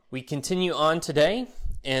We continue on today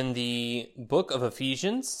in the book of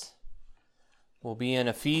Ephesians. We'll be in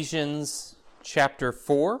Ephesians chapter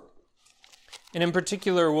 4. And in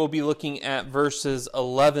particular, we'll be looking at verses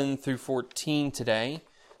 11 through 14 today.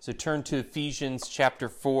 So turn to Ephesians chapter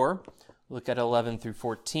 4. Look at 11 through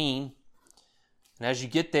 14. And as you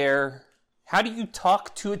get there, how do you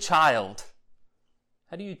talk to a child?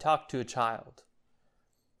 How do you talk to a child?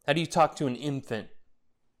 How do you talk to an infant?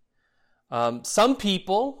 Some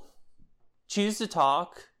people choose to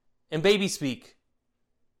talk in baby speak,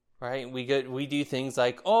 right? We do things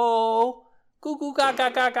like, oh, goo goo ga ga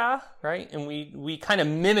ga ga, right? And we kind of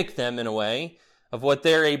mimic them in a way of what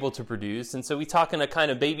they're able to produce. And so we talk in a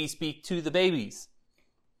kind of baby speak to the babies.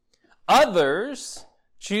 Others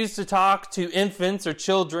choose to talk to infants or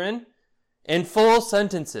children in full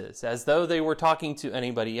sentences, as though they were talking to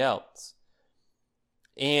anybody else.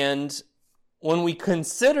 And when we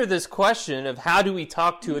consider this question of how do we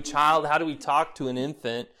talk to a child, how do we talk to an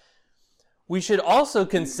infant, we should also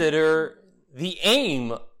consider the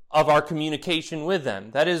aim of our communication with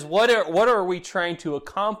them. That is, what are we trying to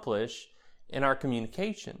accomplish in our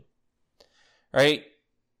communication? Right?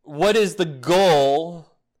 What is the goal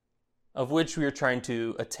of which we are trying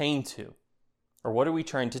to attain to? Or what are we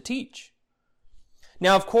trying to teach?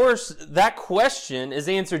 Now, of course, that question is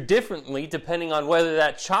answered differently depending on whether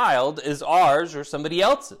that child is ours or somebody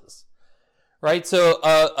else's, right? So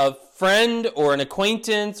a friend or an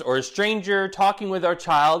acquaintance or a stranger talking with our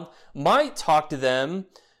child might talk to them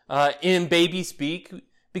in baby speak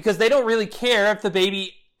because they don't really care if the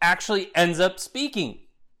baby actually ends up speaking.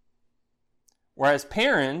 Whereas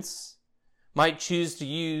parents might choose to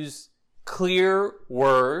use clear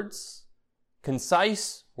words,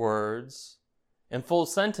 concise words, and full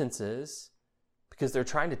sentences because they're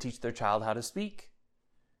trying to teach their child how to speak,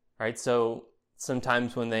 right? So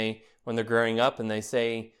sometimes when they're growing up and they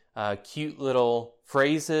say cute little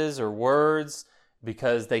phrases or words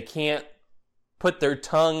because they can't put their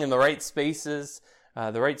tongue in the right spaces,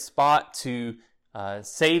 the right spot to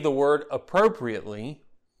say the word appropriately,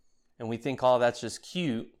 and we think, oh, that's just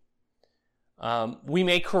cute, we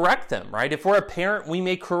may correct them, right? If we're a parent, we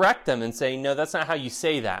may correct them and say, no, that's not how you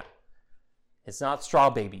say that. It's not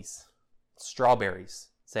straw babies. It's strawberries.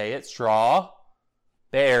 Say it, strawberry,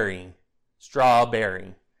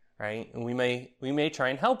 right? And we may try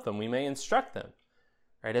and help them. We may instruct them,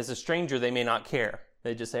 right? As a stranger, they may not care.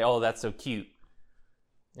 They just say, oh, that's so cute,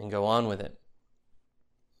 and go on with it.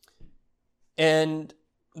 And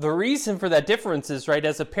the reason for that difference is, right,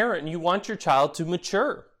 as a parent, you want your child to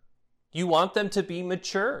mature. You want them to be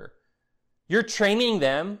mature. You're training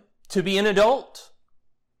them to be an adult.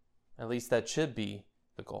 At least that should be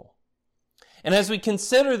the goal. And as we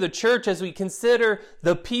consider the church, as we consider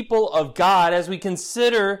the people of God, as we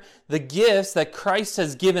consider the gifts that Christ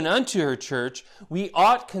has given unto her church, we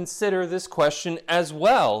ought consider this question as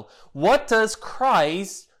well. What does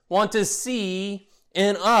Christ want to see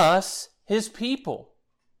in us, his people?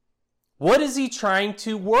 What is he trying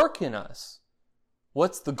to work in us?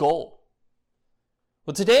 What's the goal?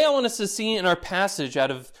 Well, today I want us to see in our passage out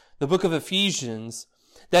of the book of Ephesians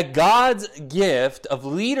that God's gift of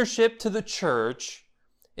leadership to the church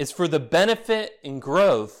is for the benefit and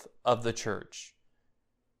growth of the church.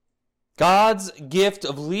 God's gift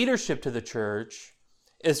of leadership to the church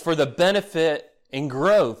is for the benefit and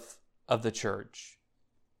growth of the church.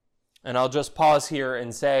 And I'll just pause here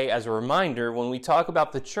and say, as a reminder, when we talk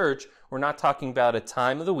about the church, we're not talking about a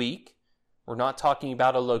time of the week. We're not talking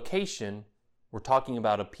about a location. We're talking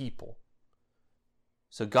about a people.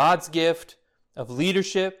 So God's gift of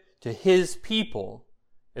leadership to his people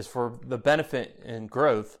is for the benefit and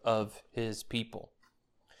growth of his people.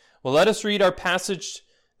 Well, let us read our passage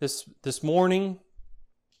this morning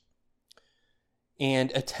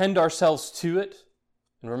and attend ourselves to it.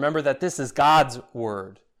 And remember that this is God's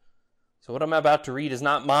word. So what I'm about to read is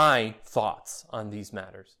not my thoughts on these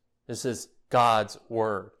matters. This is God's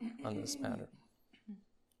word on this matter.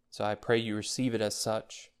 So I pray you receive it as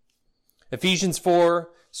such. Ephesians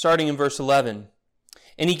 4, starting in verse 11.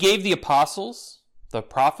 And he gave the apostles, the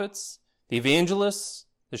prophets, the evangelists,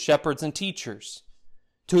 the shepherds and teachers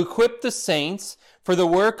to equip the saints for the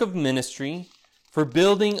work of ministry, for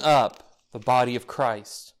building up the body of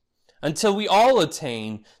Christ, until we all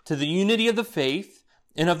attain to the unity of the faith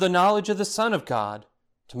and of the knowledge of the Son of God,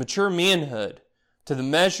 to mature manhood, to the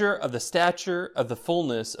measure of the stature of the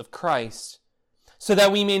fullness of Christ, so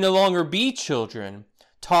that we may no longer be children,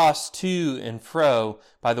 tossed to and fro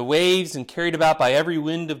by the waves and carried about by every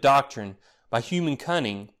wind of doctrine, by human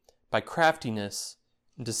cunning, by craftiness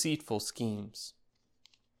and deceitful schemes.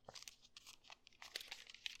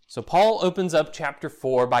 So Paul opens up chapter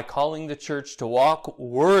 4 by calling the church to walk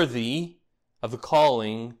worthy of the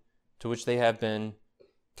calling to which they have been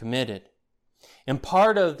committed. And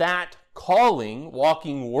part of that calling,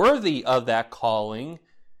 walking worthy of that calling,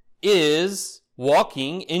 is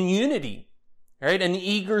walking in unity, right? An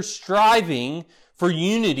eager striving for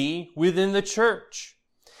unity within the church.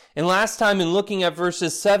 And last time in looking at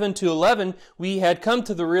verses 7 to 11, we had come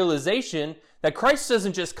to the realization that Christ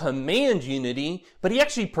doesn't just command unity, but he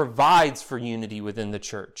actually provides for unity within the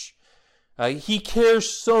church. He cares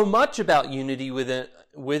so much about unity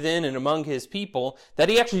within and among his people that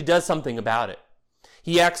he actually does something about it.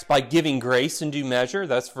 He acts by giving grace in due measure.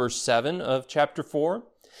 That's verse 7 of chapter 4.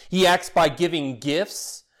 He acts by giving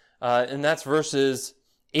gifts, and that's verses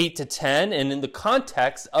 8 to 10. And in the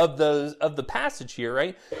context of the passage here,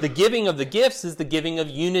 right, the giving of the gifts is the giving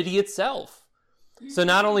of unity itself. So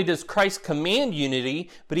not only does Christ command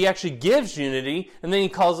unity, but he actually gives unity, and then he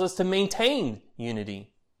calls us to maintain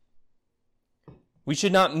unity. We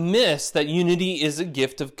should not miss that unity is a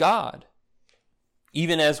gift of God,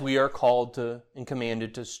 even as we are called to and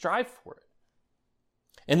commanded to strive for it.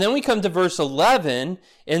 And then we come to verse 11,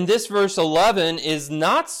 and this verse 11 is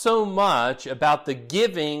not so much about the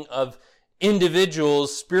giving of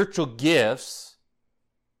individuals' spiritual gifts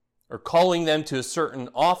or calling them to a certain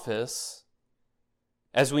office,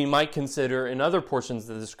 as we might consider in other portions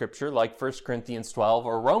of the scripture, like 1 Corinthians 12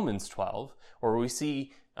 or Romans 12, where we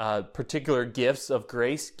see particular gifts of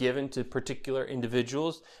grace given to particular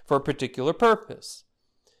individuals for a particular purpose.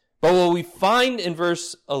 But what we find in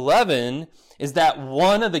verse 11 is that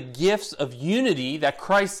one of the gifts of unity that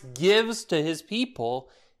Christ gives to his people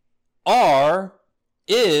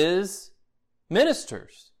is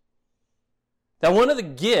ministers. That one of the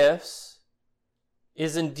gifts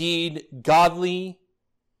is indeed godly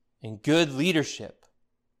and good leadership.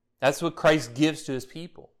 That's what Christ gives to his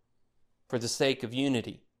people for the sake of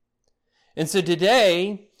unity. And so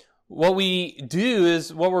today, what we're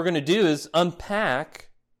going to do is unpack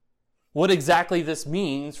what exactly this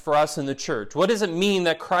means for us in the church. What does it mean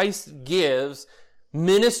that Christ gives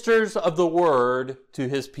ministers of the word to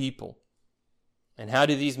his people? And how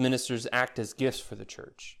do these ministers act as gifts for the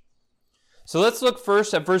church? So let's look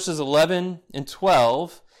first at verses 11 and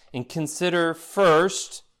 12 and consider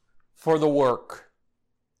first for the work,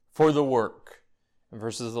 in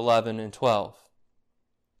verses 11 and 12.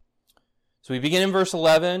 So we begin in verse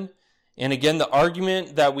 11, and again, the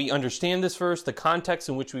argument that we understand this verse, the context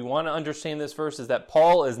in which we want to understand this verse, is that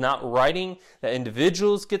Paul is not writing that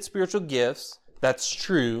individuals get spiritual gifts. That's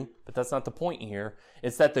true, but that's not the point here.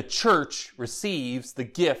 It's that the church receives the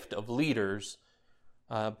gift of leaders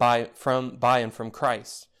by and from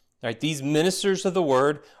Christ. Right? These ministers of the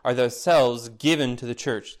word are themselves given to the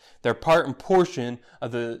church. They're part and portion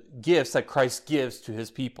of the gifts that Christ gives to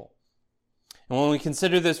his people. And when we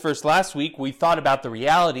considered this verse last week, we thought about the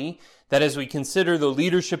reality that as we consider the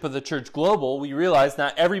leadership of the church global, we realize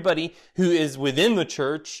not everybody who is within the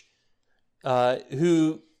church,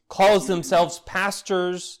 who calls themselves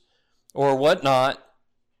pastors or whatnot,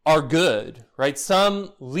 are good, right?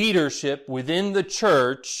 Some leadership within the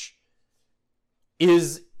church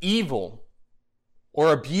is evil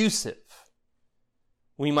or abusive.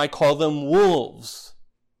 We might call them wolves.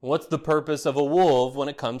 What's the purpose of a wolf when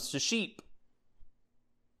it comes to sheep?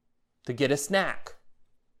 To get a snack.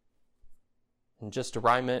 And just to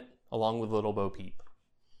rhyme it along with Little Bo Peep.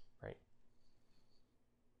 Right?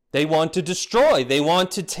 They want to destroy. They want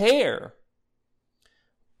to tear.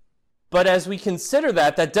 But as we consider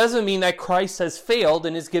that doesn't mean that Christ has failed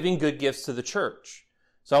and is giving good gifts to the church.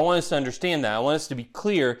 So I want us to understand that. I want us to be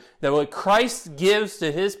clear that what Christ gives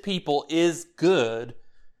to his people is good,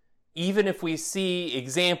 even if we see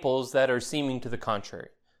examples that are seeming to the contrary.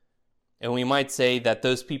 And we might say that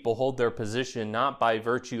those people hold their position not by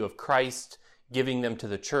virtue of Christ giving them to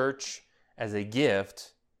the church as a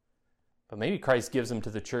gift, but maybe Christ gives them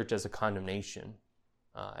to the church as a condemnation,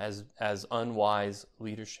 as unwise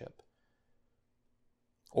leadership.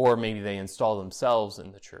 Or maybe they install themselves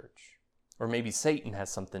in the church. Or maybe Satan has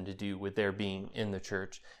something to do with their being in the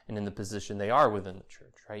church and in the position they are within the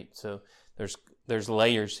church, right? So there's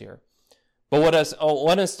layers here. But what I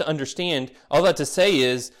want us to understand, all that to say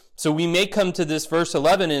is, so we may come to this verse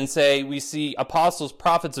 11 and say, we see apostles,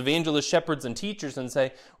 prophets, evangelists, shepherds, and teachers and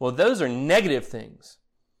say, well, those are negative things.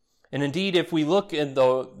 And indeed, if we look at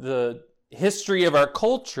the history of our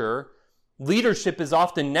culture, leadership is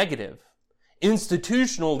often negative.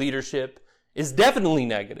 Institutional leadership is definitely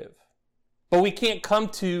negative. But we can't come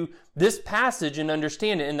to this passage and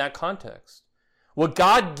understand it in that context. What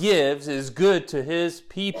God gives is good to his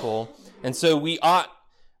people, and so we ought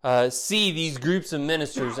see these groups of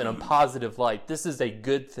ministers in a positive light. This is a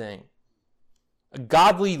good thing. A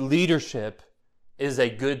godly leadership is a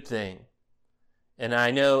good thing. And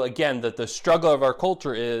I know, again, that the struggle of our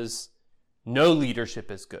culture is no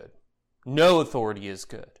leadership is good. No authority is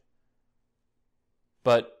good.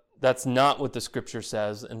 But that's not what the Scripture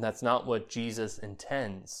says, and that's not what Jesus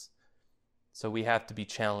intends. So we have to be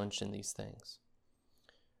challenged in these things.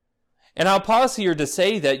 And I'll pause here to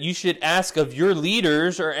say that you should ask of your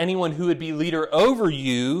leaders or anyone who would be leader over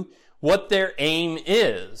you what their aim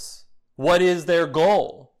is. What is their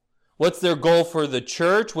goal? What's their goal for the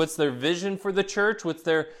church? What's their vision for the church? What's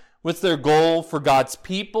their goal for God's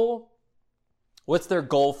people? What's their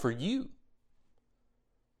goal for you?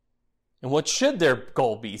 And what should their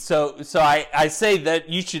goal be? So I say that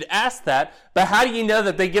you should ask that, but how do you know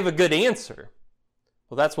that they give a good answer?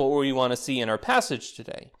 Well, that's what we want to see in our passage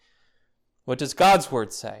today. What does God's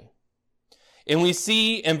word say? And we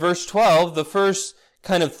see in verse 12 the first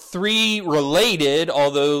kind of three related,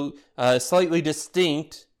 although slightly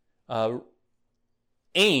distinct,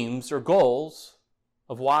 aims or goals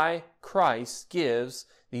of why Christ gives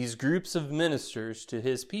these groups of ministers to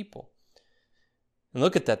his people. And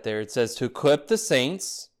look at that there. It says to equip the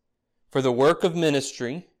saints for the work of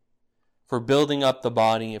ministry, for building up the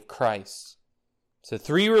body of Christ. So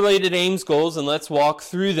three related aims, goals, and let's walk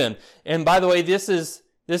through them. And by the way, this was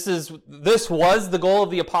the goal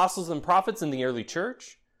of the apostles and prophets in the early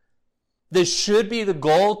church. This should be the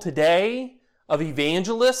goal today of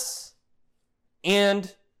evangelists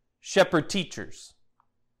and shepherd teachers.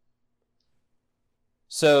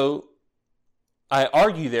 So I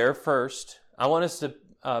argue there first, I want us to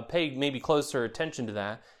pay maybe closer attention to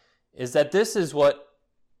that, is that this is what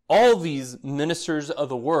all these ministers of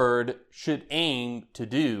the word should aim to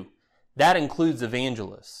do. That includes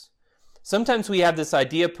evangelists. Sometimes we have this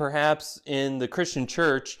idea perhaps in the Christian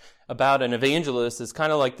church about an evangelist as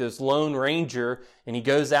kind of like this lone ranger, and he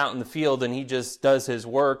goes out in the field and he just does his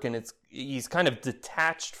work, and he's kind of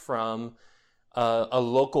detached from a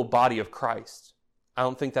local body of Christ. I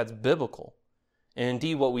don't think that's biblical. And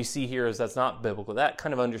indeed what we see here is that's not biblical. That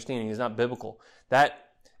kind of understanding is not biblical. That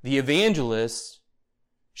the evangelist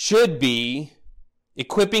should be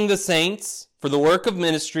equipping the saints for the work of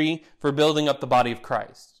ministry, for building up the body of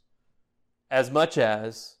Christ, as much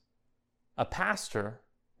as a pastor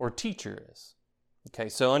or teacher is. Okay,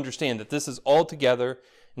 so understand that this is all together,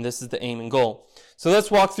 and this is the aim and goal. So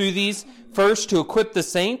let's walk through these. First, to equip the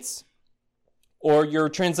saints, or your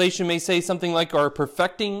translation may say something like, our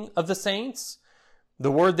perfecting of the saints.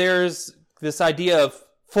 The word there is this idea of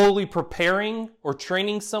fully preparing or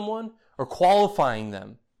training someone or qualifying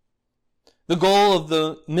them. The goal of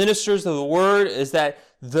the ministers of the word is that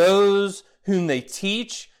those whom they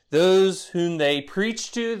teach, those whom they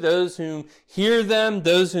preach to, those whom hear them,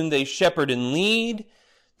 those whom they shepherd and lead,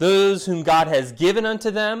 those whom God has given unto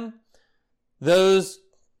them, those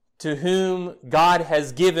to whom God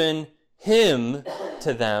has given him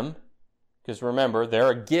to them, because remember,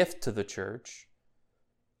 they're a gift to the church,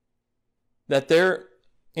 that their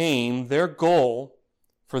aim, their goal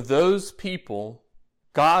for those people,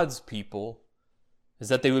 God's people, is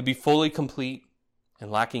that they would be fully complete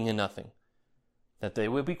and lacking in nothing. That they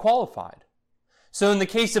would be qualified. So in the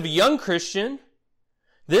case of a young Christian,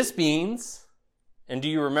 this means, and do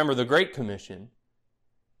you remember the Great Commission,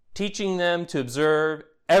 teaching them to observe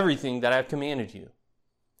everything that I've commanded you.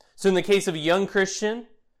 So in the case of a young Christian,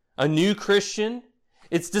 a new Christian,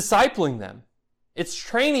 it's discipling them. It's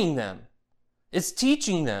training them. It's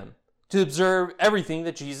teaching them to observe everything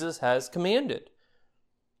that Jesus has commanded.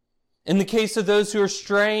 In the case of those who are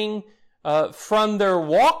straying from their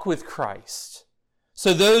walk with Christ,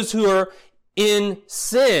 so those who are in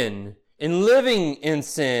sin and living in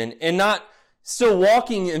sin and not still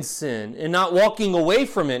walking in sin and not walking away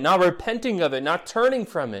from it, not repenting of it, not turning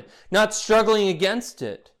from it, not struggling against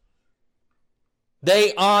it,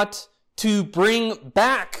 they ought to bring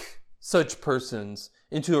back such persons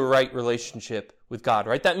into a right relationship with God,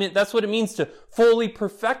 right? That's what it means to fully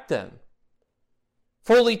perfect them,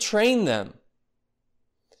 fully train them.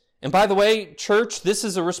 And by the way, church, this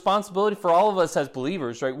is a responsibility for all of us as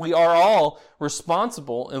believers, right? We are all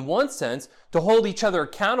responsible, in one sense, to hold each other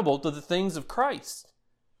accountable to the things of Christ.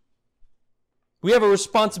 We have a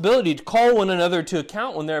responsibility to call one another to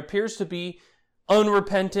account when there appears to be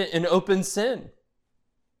unrepentant and open sin.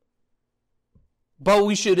 But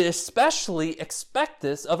we should especially expect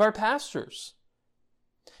this of our pastors.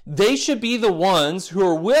 They should be the ones who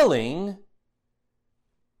are willing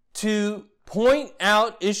to point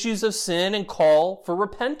out issues of sin and call for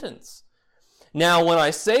repentance. Now, when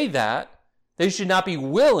I say that, they should not be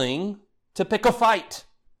willing to pick a fight.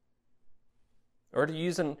 or to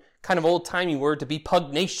use a kind of old-timey word, to be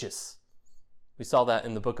pugnacious. We saw that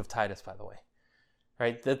in the book of Titus, by the way.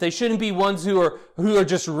 Right? That they shouldn't be ones who are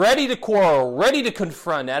just ready to quarrel, ready to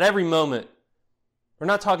confront at every moment. We're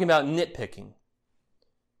not talking about nitpicking.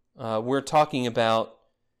 We're talking about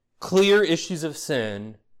clear issues of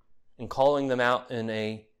sin and calling them out in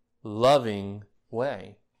a loving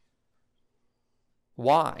way.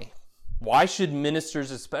 Why? Why should ministers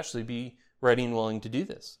especially be ready and willing to do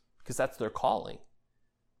this? Because that's their calling.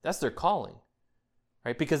 That's their calling.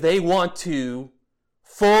 Right? Because they want to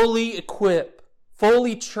fully equip,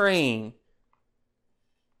 fully train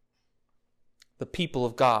the people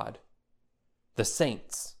of God, the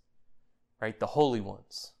saints, right? The holy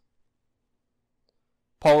ones.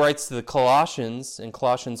 Paul writes to the Colossians in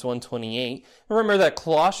Colossians 1:28. Remember that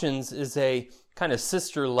Colossians is a kind of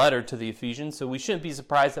sister letter to the Ephesians, so we shouldn't be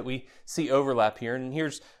surprised that we see overlap here. And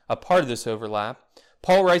here's a part of this overlap.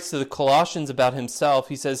 Paul writes to the Colossians about himself.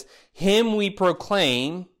 He says, "Him we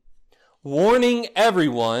proclaim, warning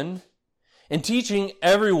everyone and teaching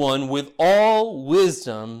everyone with all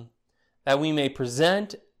wisdom, that we may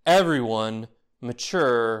present everyone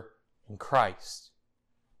mature in Christ."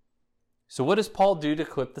 So what does Paul do to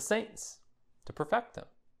equip the saints? To perfect them.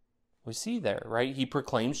 We see there, right? He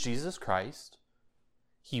proclaims Jesus Christ.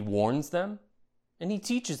 He warns them and he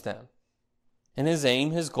teaches them. And his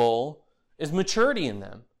aim, his goal, is maturity in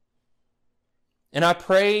them. And I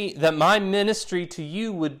pray that my ministry to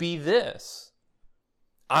you would be this.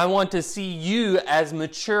 I want to see you as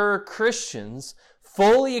mature Christians,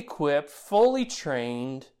 fully equipped, fully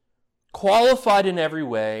trained, qualified in every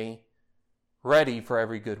way, ready for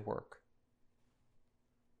every good work.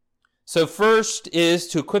 So first is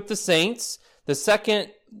to equip the saints. The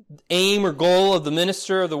second aim or goal of the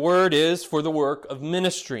minister of the word is for the work of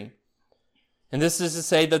ministry. And this is to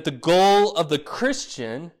say that the goal of the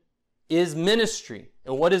Christian is ministry.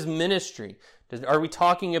 And what is ministry? Are we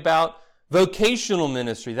talking about vocational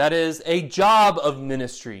ministry? That is a job of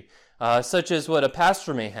ministry, such as what a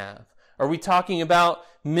pastor may have. Are we talking about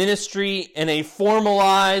ministry in a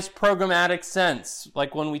formalized, programmatic sense,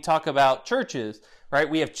 like when we talk about churches? Right?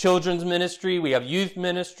 We have children's ministry, we have youth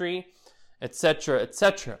ministry, etc.,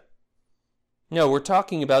 etc. No, we're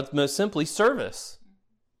talking about most simply service.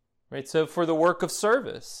 Right? So for the work of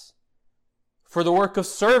service, for the work of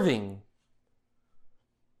serving,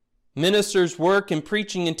 ministers work in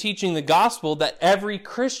preaching and teaching the gospel that every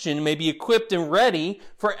Christian may be equipped and ready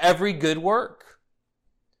for every good work.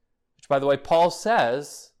 Which, by the way, Paul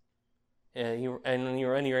says, and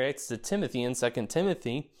he writes to Timothy in 2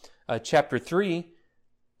 Timothy chapter 3,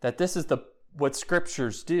 that this is what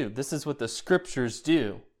scriptures do. This is what the scriptures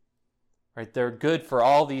do. Right? They're good for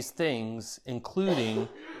all these things, including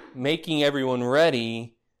making everyone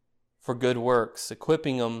ready for good works,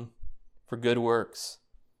 equipping them for good works.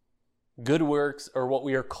 Good works are what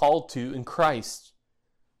we are called to in Christ.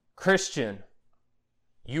 Christian,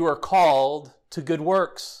 you are called to good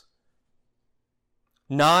works.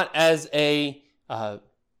 Not as a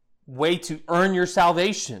way to earn your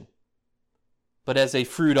salvation, but as a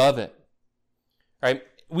fruit of it. Right?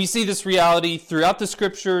 We see this reality throughout the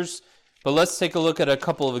scriptures, but let's take a look at a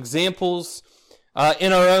couple of examples.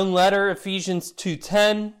 In our own letter, Ephesians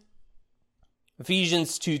 2:10.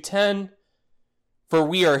 Ephesians 2:10. For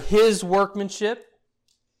we are his workmanship.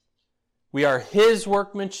 We are his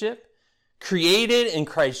workmanship, created in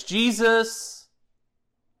Christ Jesus.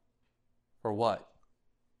 For what?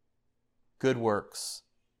 Good works,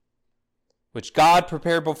 which God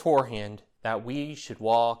prepared beforehand that we should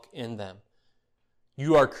walk in them.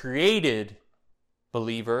 You are created,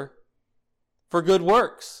 believer, for good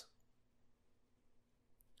works.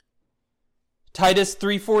 Titus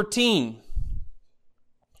 3:14.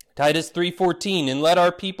 Titus 3:14, and let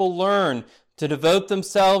our people learn to devote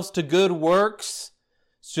themselves to good works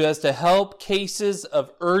so as to help cases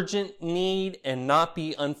of urgent need and not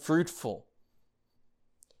be unfruitful.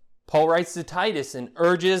 Paul writes to Titus and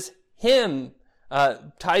urges him,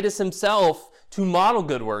 Titus himself, to model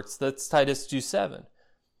good works. That's Titus 2:7.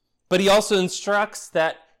 But he also instructs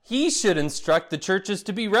that he should instruct the churches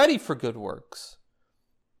to be ready for good works.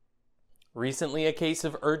 Recently, a case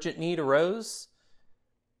of urgent need arose,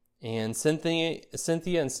 and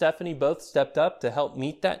Cynthia and Stephanie both stepped up to help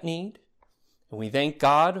meet that need. And we thank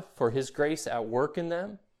God for his grace at work in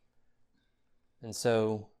them. And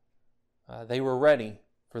so they were ready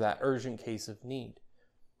for that urgent case of need.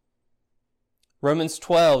 Romans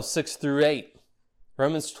 12:6-8.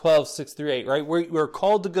 Romans 12:6-8, right? We're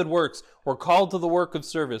called to good works. We're called to the work of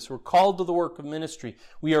service. We're called to the work of ministry.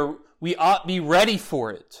 We ought to be ready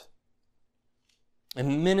for it.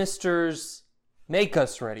 And ministers make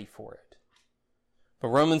us ready for it. But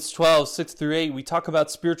Romans 12, 6 through 8, we talk about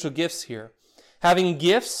spiritual gifts here. Having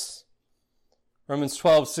gifts, Romans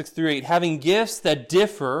 12, 6 through 8, having gifts that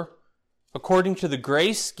differ according to the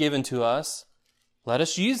grace given to us, let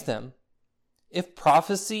us use them. If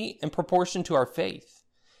prophecy, in proportion to our faith.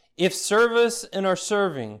 If service, in our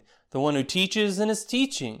serving. The one who teaches, in his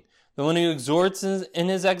teaching. The one who exhorts, in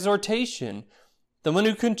his exhortation. The one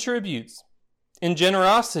who contributes in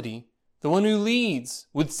generosity. The one who leads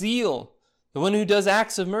with zeal. The one who does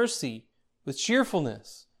acts of mercy with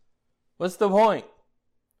cheerfulness. What's the point?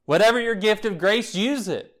 Whatever your gift of grace, use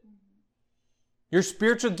it. Your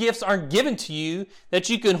spiritual gifts aren't given to you that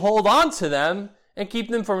you can hold on to them and keep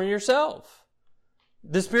them for yourself.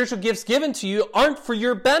 The spiritual gifts given to you aren't for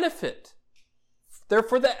your benefit. They're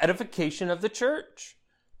for the edification of the church.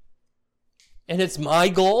 And it's my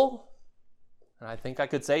goal, and I think I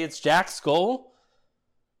could say it's Jack's goal,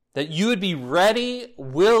 that you would be ready,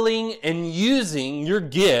 willing, and using your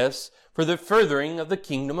gifts for the furthering of the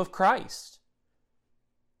kingdom of Christ.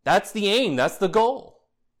 That's the aim, that's the goal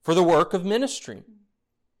for the work of ministry.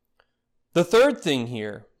 The third thing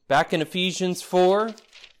here, back in Ephesians 4,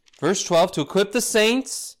 verse 12, to equip the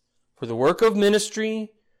saints for the work of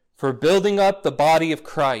ministry, for building up the body of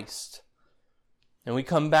Christ. And we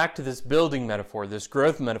come back to this building metaphor, this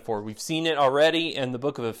growth metaphor. We've seen it already in the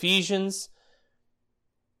book of Ephesians.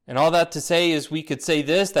 And all that to say is we could say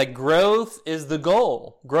this, that growth is the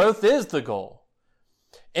goal. Growth is the goal.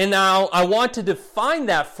 And now I want to define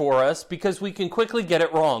that for us because we can quickly get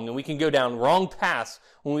it wrong and we can go down wrong paths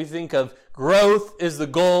when we think of growth is the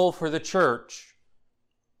goal for the church.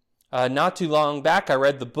 Not too long back, I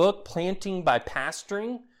read the book Planting by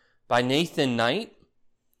Pastoring by Nathan Knight.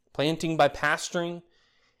 Planting by Pastoring.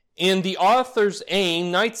 And the author's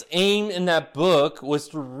aim, Knight's aim in that book was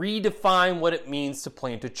to redefine what it means to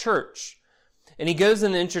plant a church. And he goes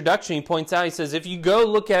in the introduction, he points out, he says, if you go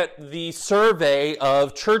look at the survey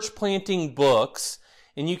of church planting books,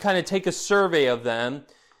 and you kind of take a survey of them,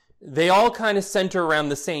 they all kind of center around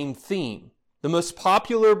the same theme. The most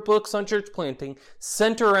popular books on church planting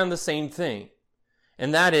center around the same thing.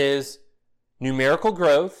 And that is numerical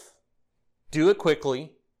growth, do it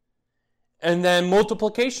quickly, and then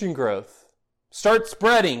multiplication growth. Start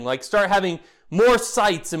spreading, like start having more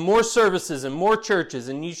sites and more services and more churches,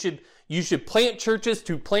 and you should plant churches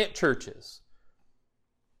to plant churches.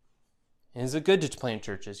 And is it good to plant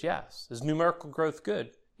churches? Yes. Is numerical growth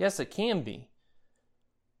good? Yes, it can be.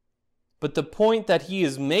 But the point that he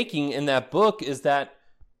is making in that book is that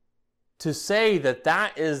to say that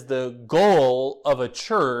that is the goal of a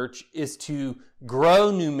church is to grow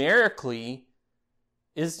numerically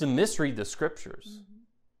is to misread the scriptures.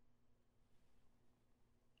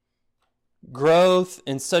 Mm-hmm. Growth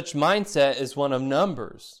in such mindset is one of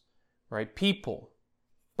numbers, right? People,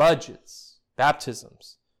 budgets,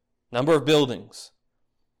 baptisms, number of buildings.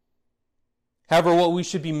 However, what we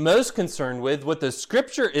should be most concerned with, what the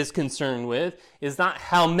scripture is concerned with, is not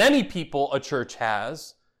how many people a church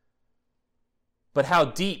has, but how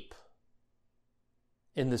deep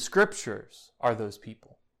in the scriptures are those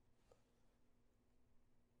people.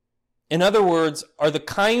 In other words, are the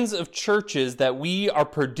kinds of churches that we are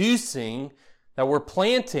producing, that we're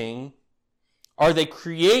planting, are they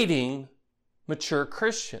creating mature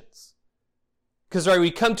Christians? Because right,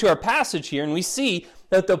 we come to our passage here and we see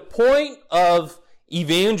that the point of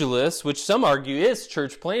evangelists, which some argue is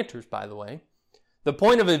church planters, by the way, the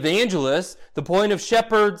point of evangelists, the point of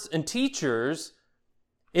shepherds and teachers,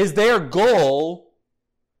 is their goal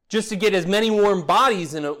just to get as many warm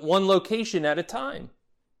bodies in one location at a time.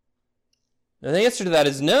 And the answer to that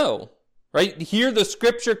is no. Right? Here the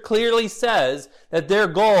scripture clearly says that their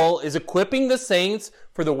goal is equipping the saints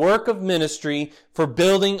for the work of ministry, for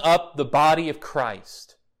building up the body of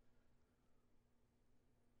Christ.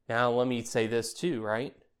 Now let me say this too,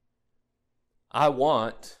 right? I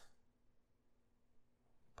want,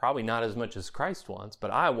 probably not as much as Christ wants,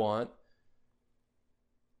 but I want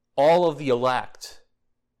all of the elect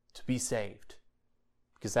to be saved.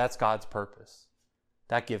 Because that's God's purpose.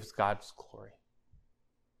 That gives God's glory.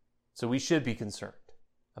 So we should be concerned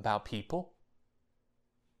about people.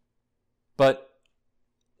 But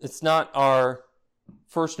it's not our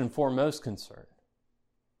first and foremost concern.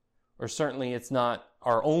 Or certainly it's not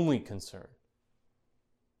our only concern.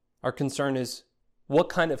 Our concern is, what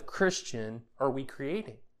kind of Christian are we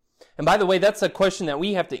creating? And by the way, that's a question that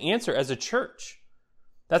we have to answer as a church.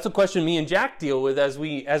 That's a question me and Jack deal with as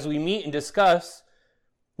we meet and discuss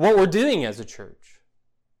what we're doing as a church.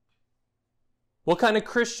 What kind of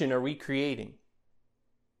Christian are we creating?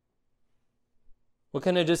 What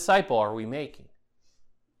kind of disciple are we making?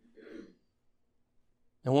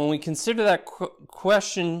 And when we consider that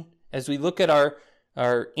question, as we look at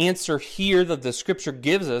our answer here that the Scripture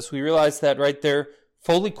gives us, we realize that right there,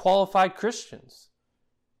 fully qualified Christians.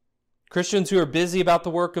 Christians who are busy about the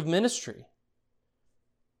work of ministry.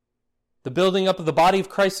 The building up of the body of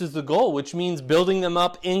Christ is the goal, which means building them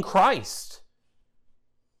up in Christ.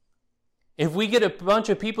 If we get a bunch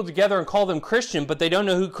of people together and call them Christian, but they don't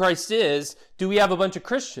know who Christ is, do we have a bunch of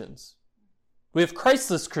Christians? We have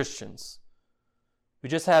Christless Christians. We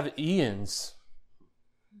just have Ians.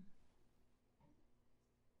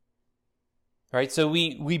 Right? So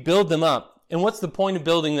we build them up. And what's the point of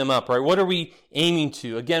building them up, right? What are we aiming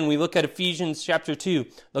to? Again, we look at Ephesians chapter 2.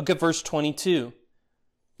 Look at verse 22.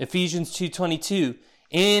 Ephesians 2:22.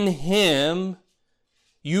 In him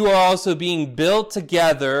you are also being built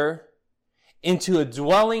together into a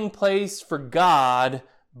dwelling place for God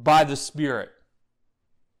by the Spirit.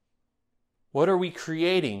 What are we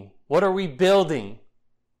creating? What are we building?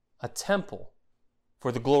 A temple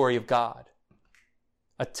for the glory of God.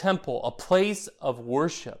 A temple, a place of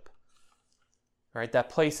worship. Right? That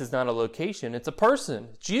place is not a location, it's a person.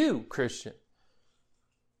 It's you, Christian.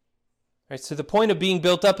 Right? So the point of being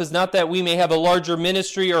built up is not that we may have a larger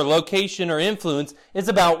ministry or location or influence. It's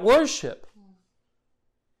about worship.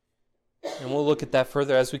 And we'll look at that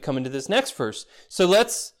further as we come into this next verse. So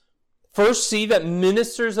let's first see that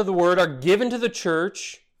ministers of the word are given to the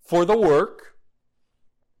church for the work.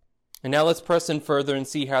 And now let's press in further and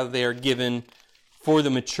see how they are given for the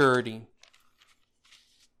maturity.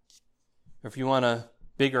 Or if you want a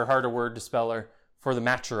bigger, harder word to spell, for the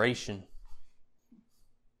maturation.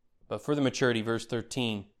 But for the maturity, verse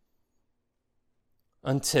 13.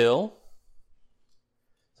 Until.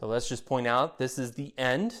 So let's just point out, this is the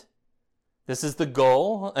end. This is the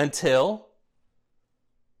goal. Until.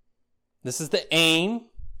 This is the aim.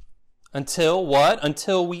 Until what?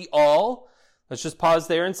 Until we all. Let's just pause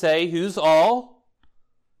there and say, who's all?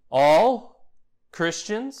 All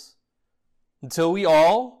Christians. Until we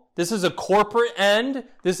all. This is a corporate end.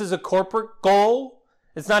 This is a corporate goal.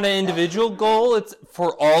 It's not an individual goal. It's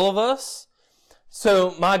for all of us.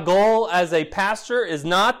 So my goal as a pastor is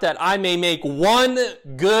not that I may make one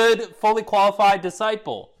good, fully qualified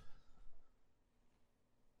disciple.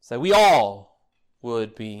 So we all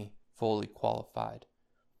would be fully qualified.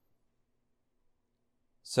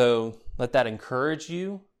 So let that encourage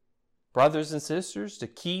you, brothers and sisters, to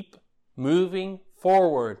keep moving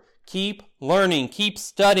forward. Keep learning, keep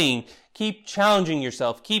studying, keep challenging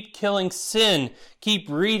yourself, keep killing sin, keep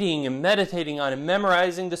reading and meditating on and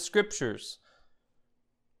memorizing the scriptures.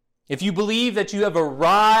 If you believe that you have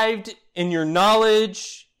arrived in your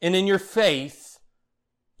knowledge and in your faith,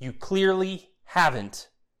 you clearly haven't.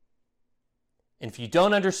 And if you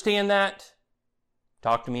don't understand that,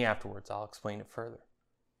 talk to me afterwards. I'll explain it further.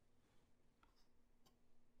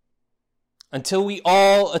 Until we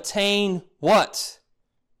all attain what?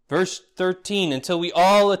 Verse 13, until we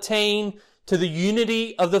all attain to the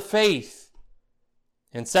unity of the faith.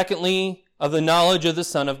 And secondly, of the knowledge of the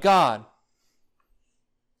Son of God.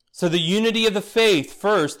 So the unity of the faith,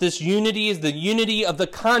 first, this unity is the unity of the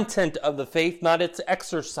content of the faith, not its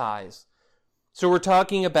exercise. So we're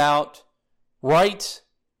talking about right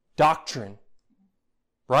doctrine.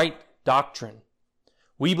 Right doctrine.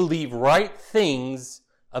 We believe right things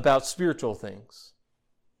about spiritual things.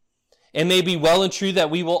 It may be well and true that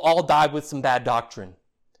we will all die with some bad doctrine.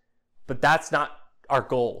 But that's not our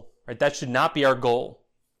goal. Right? That should not be our goal.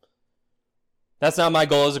 That's not my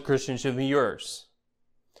goal as a Christian. It should be yours.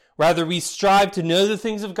 Rather, we strive to know the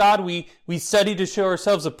things of God. We study to show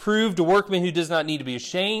ourselves approved, a workman who does not need to be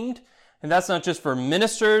ashamed. And that's not just for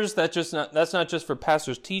ministers. That's not just for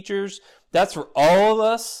pastors, teachers. That's for all of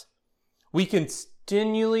us. We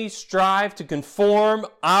continually strive to conform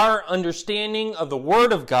our understanding of the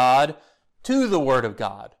Word of God to the Word of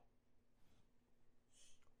God.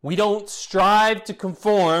 We don't strive to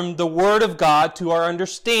conform the Word of God to our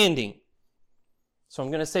understanding. So I'm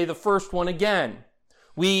going to say the first one again.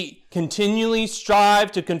 We continually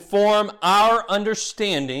strive to conform our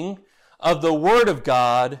understanding of the Word of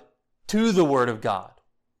God to the Word of God.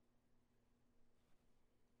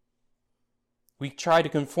 We try to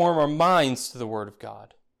conform our minds to the Word of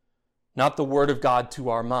God, not the Word of God to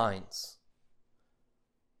our minds.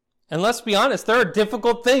 And let's be honest, there are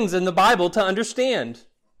difficult things in the Bible to understand.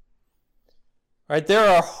 Right? There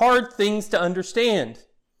are hard things to understand.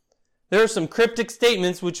 There are some cryptic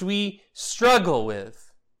statements which we struggle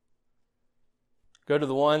with. Go to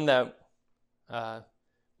the one that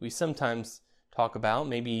we sometimes talk about,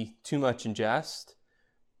 maybe too much in jest,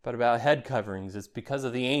 but about head coverings. It's because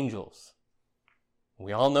of the angels.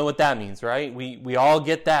 We all know what that means, right? We all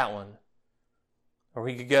get that one. Or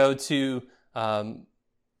we could go to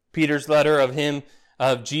Peter's letter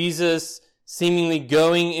of Jesus seemingly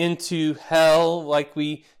going into hell, like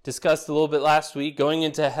we discussed a little bit last week, going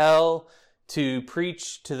into hell to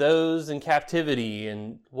preach to those in captivity.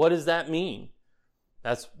 And what does that mean?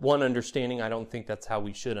 That's one understanding. I don't think that's how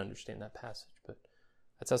we should understand that passage, but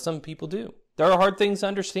that's how some people do. There are hard things to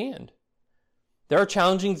understand. There are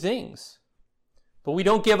challenging things, but we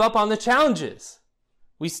don't give up on the challenges.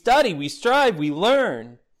 We study, we strive, we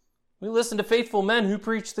learn. We listen to faithful men who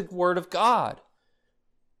preach the word of God.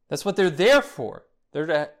 That's what they're there for.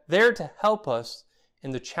 They're there to help us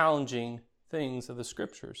in the challenging things of the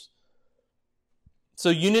Scriptures. So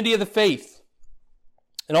unity of the faith,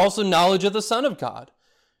 and also knowledge of the Son of God.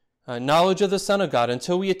 Knowledge of the Son of God,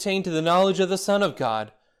 until we attain to the knowledge of the Son of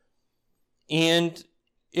God. And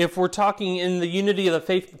if we're talking in the unity of the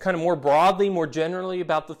faith kind of more broadly, more generally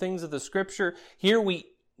about the things of the Scripture, here we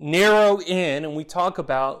narrow in and we talk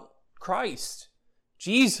about Christ,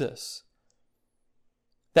 Jesus.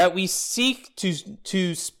 That we seek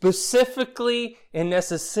to specifically and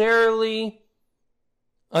necessarily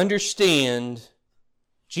understand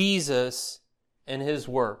Jesus and his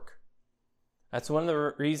work. That's one of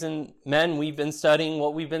the reasons, men, we've been studying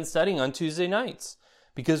what we've been studying on Tuesday nights.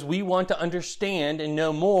 Because we want to understand and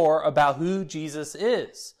know more about who Jesus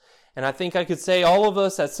is. And I think I could say all of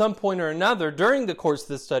us at some point or another during the course of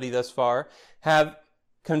this study thus far have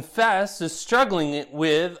confessed to struggling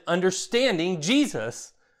with understanding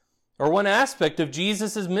Jesus, or one aspect of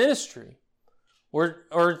Jesus' ministry.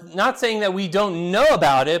 Or not saying that we don't know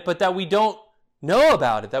about it, but that we don't know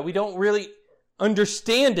about it, that we don't really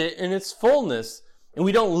understand it in its fullness, and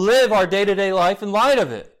we don't live our day-to-day life in light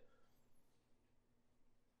of it.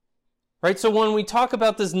 Right? So when we talk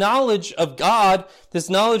about this knowledge of God, this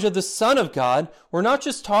knowledge of the Son of God, we're not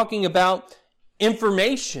just talking about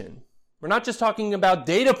information. We're not just talking about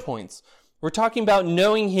data points. We're talking about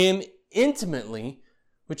knowing him intimately,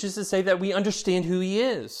 which is to say that we understand who he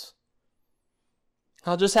is.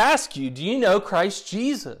 I'll just ask you, do you know Christ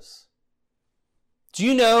Jesus? Do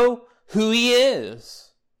you know who he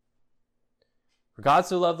is? For God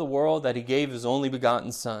so loved the world that he gave his only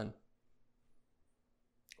begotten Son.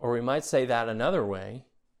 Or we might say that another way,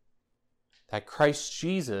 that Christ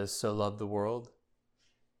Jesus so loved the world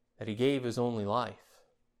that he gave his only life.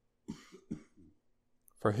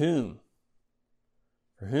 For whom?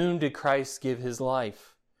 For whom did Christ give his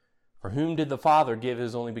life? For whom did the Father give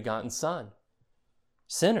his only begotten Son?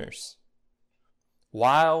 Sinners.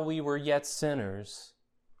 While we were yet sinners,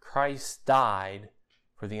 Christ died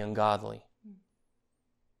for the ungodly.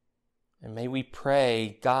 And may we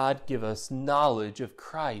pray, God, give us knowledge of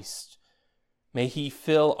Christ. May he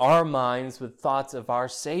fill our minds with thoughts of our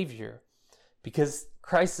Savior, because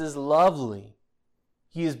Christ is lovely.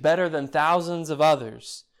 He is better than thousands of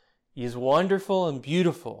others. He is wonderful and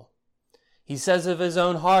beautiful. He says of his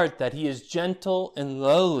own heart that he is gentle and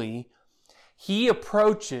lowly. He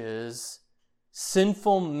approaches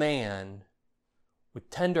sinful man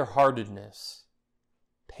with tender-heartedness,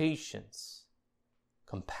 patience,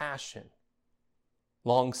 compassion,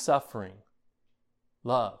 long-suffering,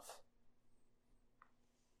 love.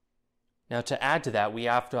 Now, to add to that, we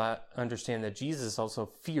have to understand that Jesus is also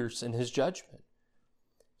fierce in his judgment.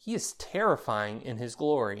 He is terrifying in his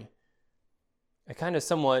glory. A kind of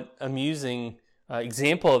somewhat amusing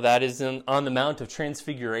example of that is on the Mount of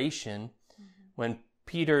Transfiguration, when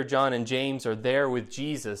Peter, John, and James are there with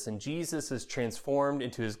Jesus, and Jesus is transformed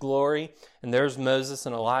into his glory, and there's Moses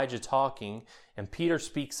and Elijah talking, and Peter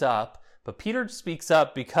speaks up. But Peter speaks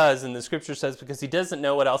up because, and the scripture says, because he doesn't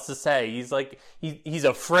know what else to say. He's like, he's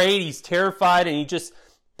afraid, he's terrified, and he just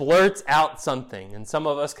blurts out something. And some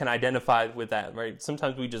of us can identify with that, right?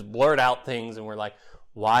 Sometimes we just blurt out things and we're like,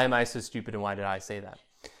 why am I so stupid and why did I say that?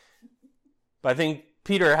 But I think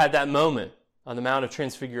Peter had that moment on the Mount of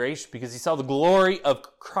Transfiguration because he saw the glory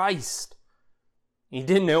of Christ. He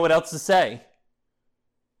didn't know what else to say.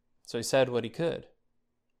 So he said what he could.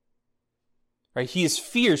 Right? He is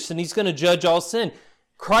fierce and he's going to judge all sin.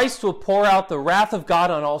 Christ will pour out the wrath of God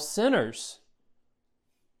on all sinners.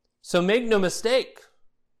 So make no mistake.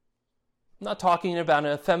 I'm not talking about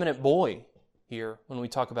an effeminate boy here when we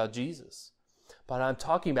talk about Jesus. But I'm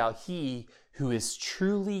talking about he who is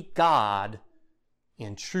truly God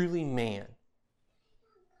and truly man.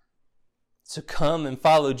 So come and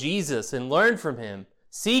follow Jesus and learn from him.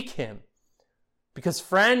 Seek him. Because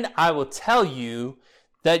friend, I will tell you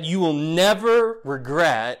that you will never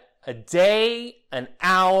regret a day, an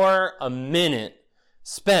hour, a minute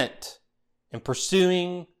spent in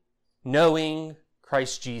pursuing, knowing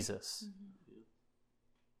Christ Jesus. Mm-hmm.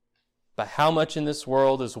 But how much in this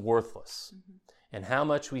world is worthless. Mm-hmm. and how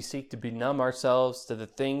much we seek to benumb ourselves to the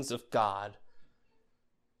things of God,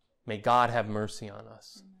 may God have mercy on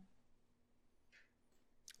us.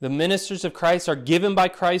 The ministers of Christ are given by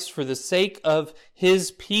Christ for the sake of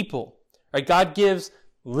his people. Right? God gives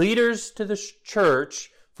leaders to the church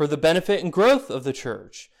for the benefit and growth of the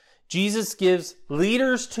church. Jesus gives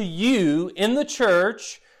leaders to you in the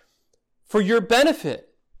church for your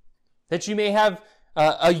benefit, that you may have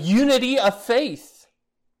a unity of faith,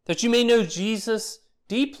 that you may know Jesus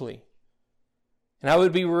deeply. And I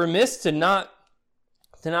would be remiss to not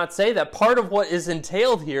say that part of what is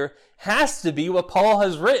entailed here has to be what Paul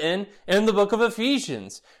has written in the book of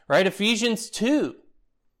Ephesians, right? Ephesians 2,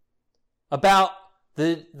 about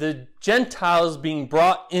the Gentiles being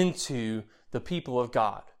brought into the people of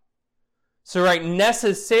God. So, right,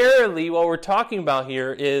 necessarily what we're talking about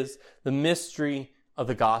here is the mystery of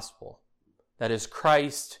the gospel. That is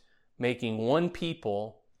Christ making one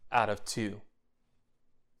people out of two.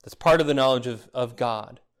 That's part of the knowledge of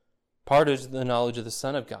God. Part of the knowledge of the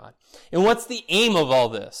Son of God. And what's the aim of all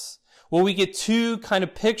this? Well, we get two kind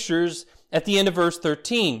of pictures at the end of verse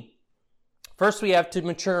 13. First, we have to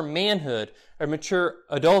mature manhood, or mature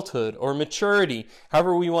adulthood, or maturity,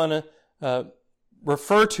 however we want to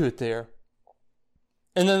refer to it there.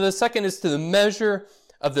 And then the second is to the measure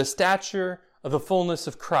of the stature of the fullness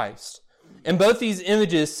of Christ. And both these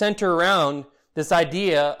images center around this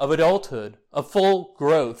idea of adulthood, of full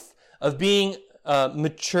growth, of being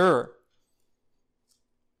mature.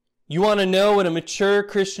 You want to know what a mature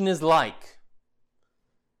Christian is like?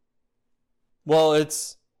 Well,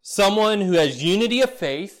 it's someone who has unity of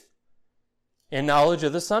faith and knowledge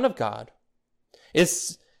of the Son of God.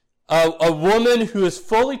 It's a woman who is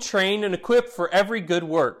fully trained and equipped for every good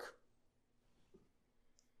work.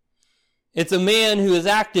 It's a man who is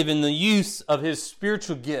active in the use of his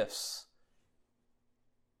spiritual gifts.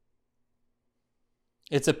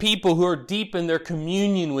 It's a people who are deep in their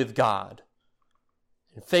communion with God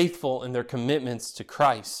and faithful in their commitments to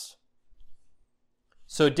Christ.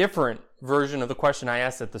 So a different version of the question I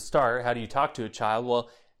asked at the start, how do you talk to a child? Well,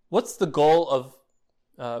 what's the goal of,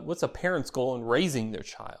 what's a parent's goal in raising their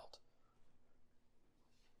child?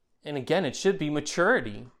 And again, it should be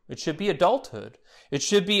maturity. It should be adulthood. It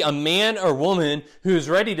should be a man or woman who is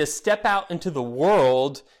ready to step out into the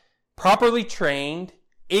world, properly trained,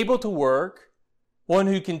 able to work, one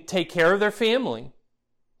who can take care of their family.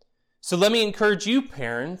 So let me encourage you,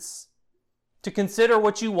 parents, to consider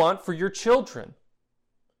what you want for your children.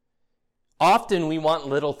 Often we want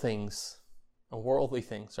little things, worldly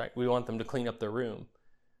things, right? We want them to clean up their room.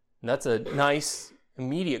 And that's a nice,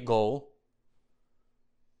 immediate goal.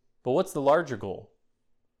 But what's the larger goal?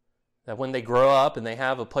 That when they grow up and they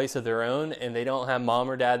have a place of their own and they don't have mom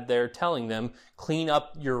or dad there telling them, clean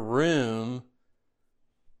up your room,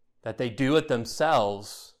 that they do it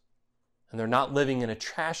themselves and they're not living in a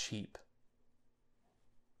trash heap.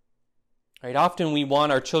 Right? Often we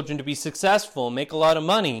want our children to be successful, make a lot of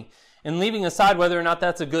money, and leaving aside whether or not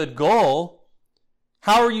that's a good goal,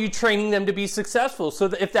 how are you training them to be successful? So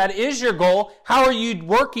that if that is your goal, how are you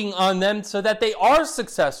working on them so that they are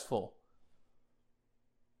successful?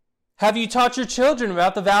 Have you taught your children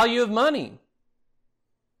about the value of money?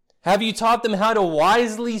 Have you taught them how to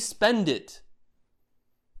wisely spend it?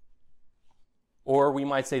 Or we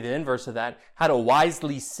might say the inverse of that, how to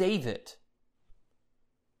wisely save it.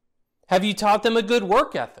 Have you taught them a good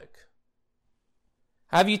work ethic?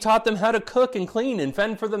 Have you taught them how to cook and clean and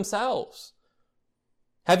fend for themselves?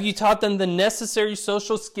 Have you taught them the necessary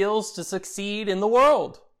social skills to succeed in the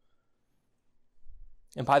world?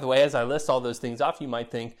 And by the way, as I list all those things off, you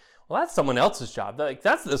might think, well, that's someone else's job.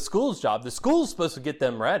 That's the school's job. The school's supposed to get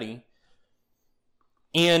them ready.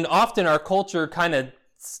 And often our culture kind of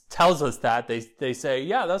tells us that. They say,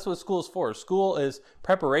 yeah, that's what school's for. School is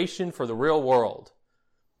preparation for the real world.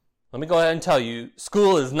 Let me go ahead and tell you,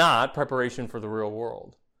 school is not preparation for the real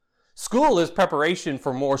world. School is preparation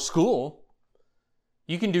for more school.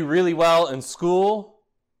 You can do really well in school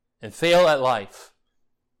and fail at life.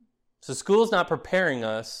 So school is not preparing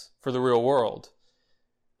us for the real world.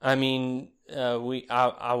 I mean, I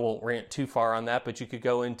won't rant too far on that, but you could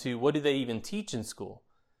go into, what do they even teach in school?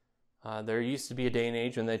 There used to be a day and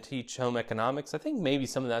age when they teach home economics. I think maybe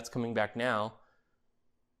some of that's coming back now.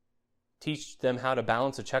 Teach them how to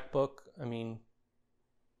balance a checkbook. I mean,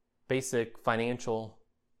 basic financial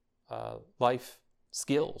life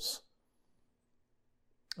skills.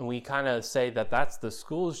 And we kind of say that that's the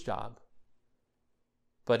school's job.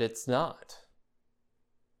 But it's not.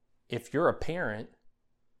 If you're a parent,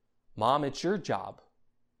 Mom, it's your job.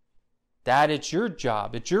 Dad, it's your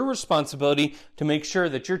job. It's your responsibility to make sure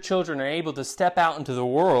that your children are able to step out into the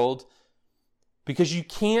world because you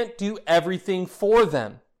can't do everything for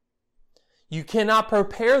them. You cannot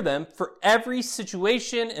prepare them for every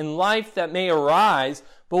situation in life that may arise,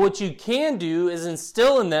 but what you can do is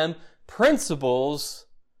instill in them principles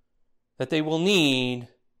that they will need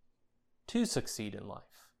to succeed in life.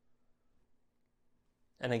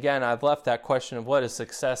 And again, I've left that question of what does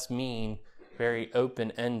success mean very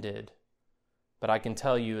open-ended, but I can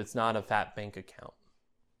tell you it's not a fat bank account.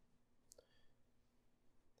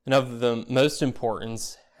 And of the most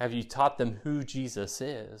importance, have you taught them who Jesus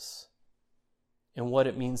is and what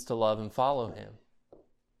it means to love and follow him?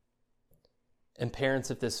 And parents,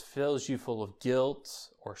 if this fills you full of guilt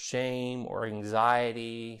or shame or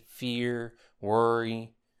anxiety, fear,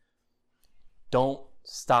 worry, don't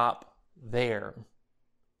stop there.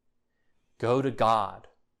 Go to God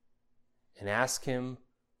and ask him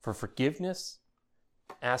for forgiveness.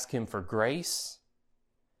 Ask him for grace.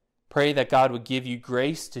 Pray that God would give you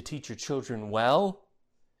grace to teach your children well.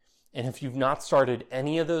 And if you've not started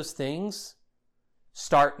any of those things,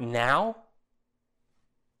 start now.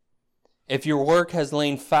 If your work has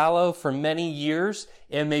lain fallow for many years,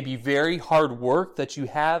 it may be very hard work that you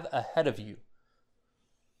have ahead of you.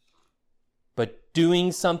 But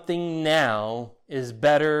doing something now is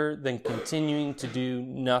better than continuing to do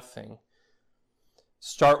nothing.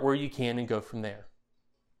 Start where you can and go from there.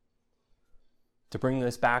 To bring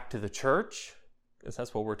this back to the church, because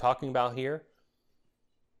that's what we're talking about here,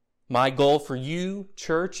 my goal for you,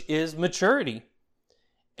 church, is maturity.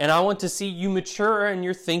 And I want to see you mature in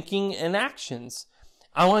your thinking and actions.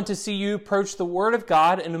 I want to see you approach the Word of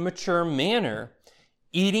God in a mature manner,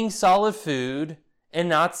 eating solid food and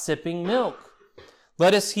not sipping milk.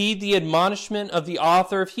 Let us heed the admonishment of the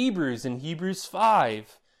author of Hebrews in Hebrews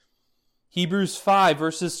 5. Hebrews 5,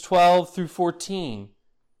 verses 12 through 14.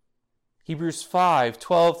 Hebrews 5,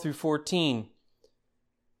 12 through 14.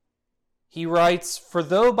 He writes, "For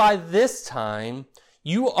though by this time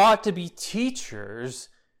you ought to be teachers,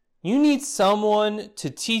 you need someone to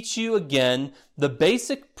teach you again the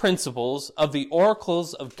basic principles of the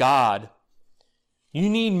oracles of God. You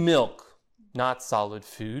need milk, not solid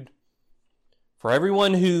food. For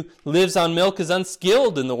everyone who lives on milk is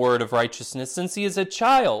unskilled in the word of righteousness, since he is a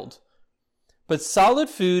child. But solid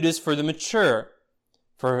food is for the mature,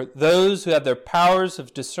 for those who have their powers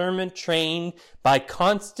of discernment trained by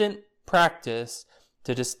constant practice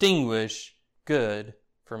to distinguish good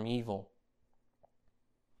from evil."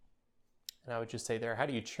 And I would just say there, how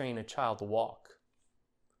do you train a child to walk?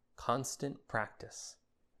 Constant practice.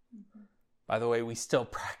 Mm-hmm. By the way, we still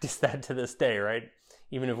practice that to this day, right?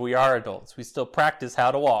 Even if we are adults, we still practice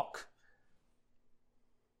how to walk.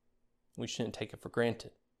 We shouldn't take it for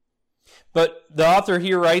granted. But the author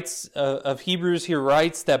here writes, of Hebrews here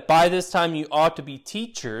writes that by this time you ought to be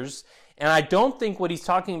teachers. And I don't think what he's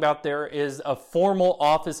talking about there is a formal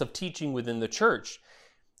office of teaching within the church.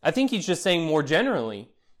 I think he's just saying more generally,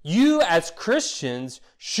 you as Christians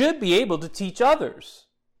should be able to teach others.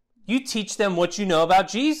 You teach them what you know about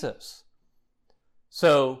Jesus.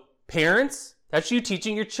 So parents, that's you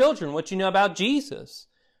teaching your children what you know about Jesus.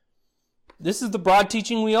 This is the broad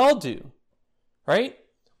teaching we all do, right?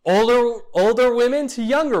 Older women to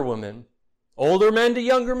younger women. Older men to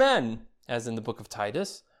younger men, as in the book of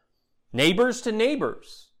Titus. Neighbors to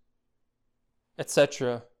neighbors,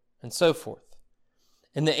 etc., and so forth.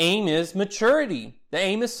 And the aim is maturity. The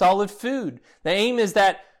aim is solid food. The aim is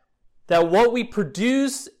that what we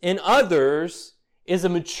produce in others is a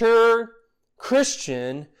mature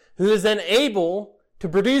Christian who is then able to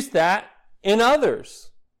produce that in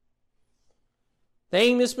others. The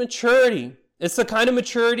aim is maturity. It's the kind of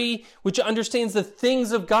maturity which understands the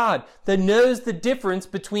things of God, that knows the difference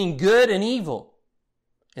between good and evil.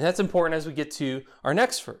 And that's important as we get to our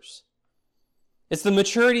next verse. It's the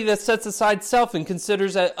maturity that sets aside self and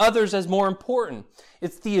considers others as more important.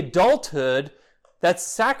 It's the adulthood that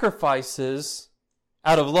sacrifices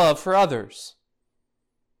out of love for others.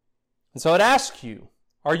 And so I'd ask you,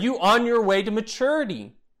 are you on your way to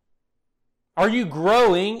maturity? Are you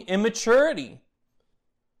growing in maturity?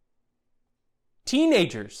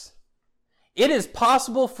 Teenagers, it is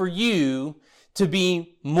possible for you to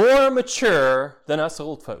be more mature than us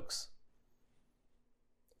old folks.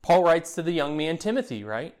 Paul writes to the young man Timothy,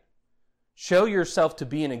 right? Show yourself to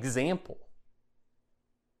be an example.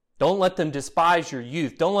 Don't let them despise your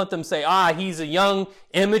youth. Don't let them say, he's a young,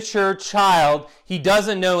 immature child. He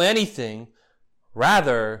doesn't know anything.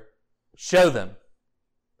 Rather, show them.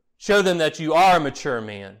 Show them that you are a mature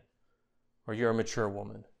man or you're a mature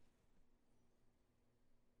woman.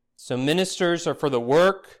 So ministers are for the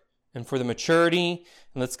work and for the maturity.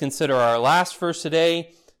 And let's consider our last verse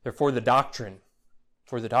today. They're for the doctrine.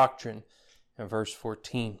 For the doctrine. and verse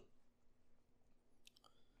 14.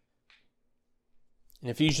 In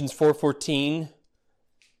Ephesians 4:14,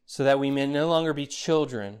 so that we may no longer be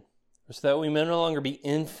children, or so that we may no longer be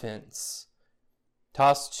infants,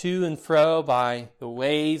 tossed to and fro by the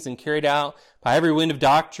waves and carried out by every wind of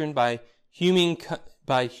doctrine, by human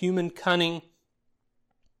cunning,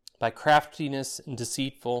 by craftiness and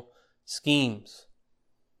deceitful schemes.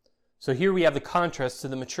 So here we have the contrast to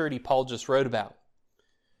the maturity Paul just wrote about.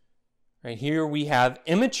 Right here we have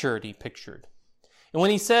immaturity pictured. And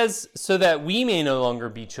when he says, so that we may no longer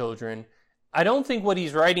be children, I don't think what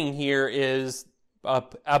he's writing here is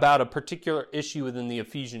about a particular issue within the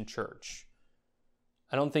Ephesian church.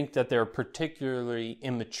 I don't think that they're particularly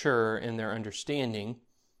immature in their understanding,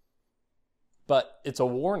 but it's a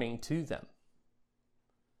warning to them.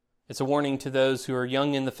 It's a warning to those who are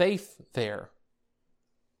young in the faith there.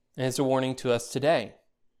 And it's a warning to us today.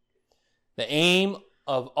 The aim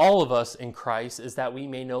of all of us in Christ is that we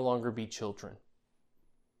may no longer be children.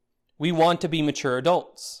 We want to be mature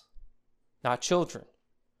adults, not children.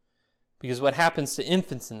 Because what happens to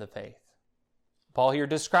infants in the faith? Paul here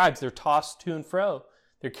describes they're tossed to and fro.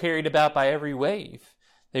 They're carried about by every wave.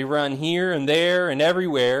 They run here and there and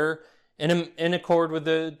everywhere in accord with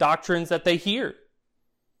the doctrines that they hear.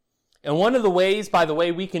 And one of the ways, by the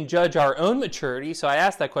way, we can judge our own maturity, so I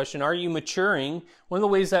asked that question, are you maturing? One of the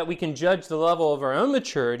ways that we can judge the level of our own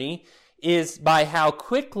maturity is by how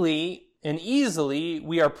quickly and easily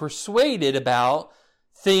we are persuaded about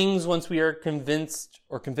things once we are convinced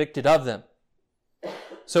or convicted of them.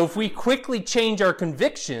 So if we quickly change our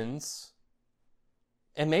convictions,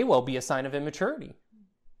 it may well be a sign of immaturity.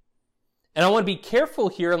 And I want to be careful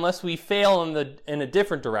here unless we fail in a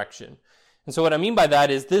different direction. And so what I mean by that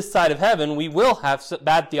is this side of heaven, we will have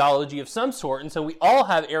bad theology of some sort. And so we all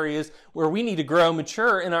have areas where we need to grow,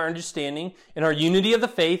 mature in our understanding, in our unity of the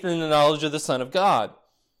faith and the knowledge of the Son of God.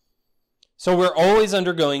 So we're always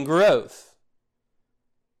undergoing growth,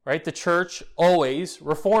 right? The church always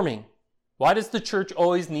reforming. Why does the church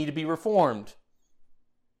always need to be reformed?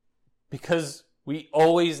 Because we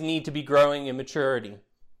always need to be growing in maturity.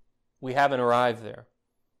 We haven't arrived there.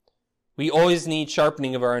 We always need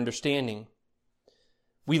sharpening of our understanding.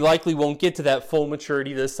 We likely won't get to that full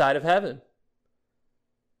maturity this side of heaven.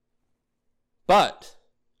 But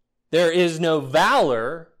there is no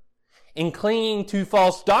valor in clinging to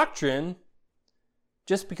false doctrine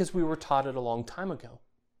just because we were taught it a long time ago.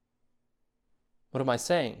 What am I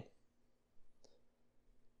saying?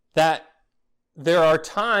 That there are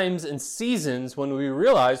times and seasons when we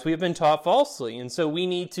realize we have been taught falsely, and so we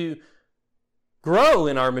need to grow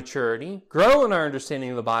in our maturity, grow in our understanding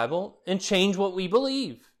of the Bible, and change what we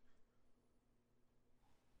believe.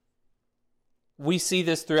 We see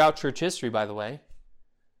this throughout church history, by the way.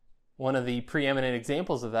 One of the preeminent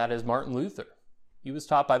examples of that is Martin Luther. He was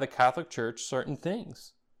taught by the Catholic Church certain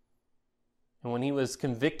things. And when he was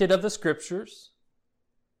convicted of the Scriptures,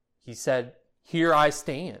 he said, "Here I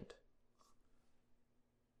stand.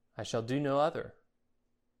 I shall do no other."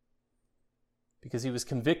 Because he was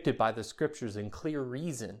convicted by the Scriptures in clear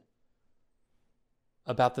reason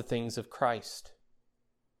about the things of Christ.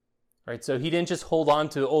 Right? So he didn't just hold on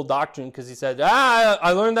to old doctrine because he said,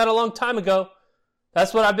 I learned that a long time ago.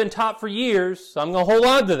 That's what I've been taught for years, so I'm going to hold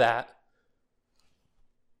on to that.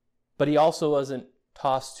 But he also wasn't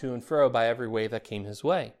tossed to and fro by every wave that came his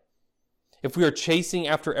way. If we are chasing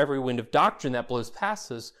after every wind of doctrine that blows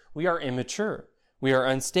past us, we are immature. We are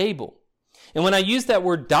unstable. And when I use that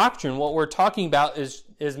word doctrine, what we're talking about is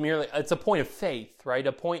merely, it's a point of faith, right?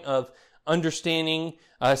 A point of understanding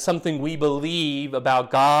something we believe about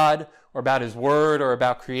God or about His Word or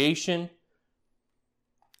about creation.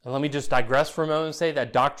 And let me just digress for a moment and say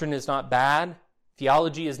that doctrine is not bad.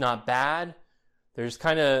 Theology is not bad. There's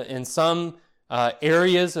kind of, in some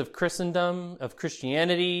areas of Christendom, of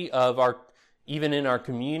Christianity, even in our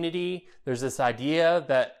community, there's this idea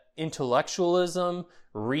that intellectualism,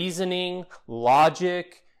 reasoning,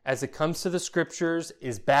 logic, as it comes to the Scriptures,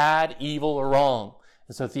 is bad, evil, or wrong.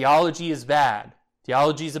 And so theology is bad.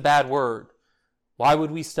 Theology is a bad word. Why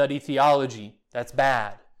would we study theology? That's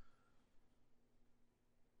bad.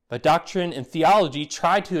 But doctrine and theology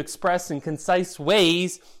try to express in concise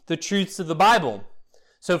ways the truths of the Bible.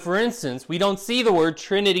 So for instance, we don't see the word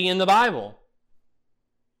Trinity in the Bible.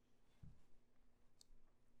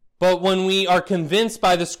 But when we are convinced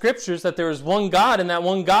by the Scriptures that there is one God and that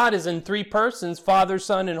one God is in three persons, Father,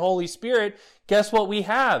 Son, and Holy Spirit, guess what we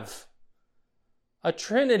have? A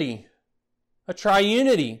Trinity, a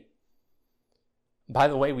triunity. By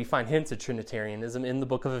the way, we find hints of Trinitarianism in the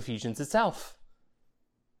book of Ephesians itself.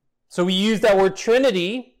 So we use that word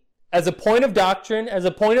Trinity as a point of doctrine, as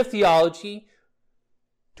a point of theology,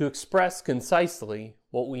 to express concisely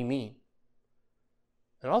what we mean.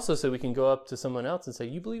 And also so we can go up to someone else and say,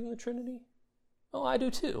 you believe in the Trinity? Oh, I do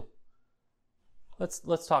too.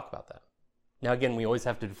 Let's talk about that. Now again, we always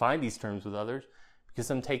have to define these terms with others because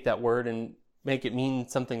some take that word and make it mean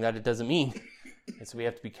something that it doesn't mean. And so we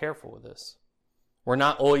have to be careful with this. We're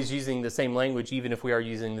not always using the same language even if we are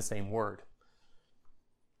using the same word.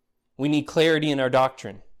 We need clarity in our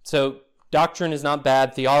doctrine. So doctrine is not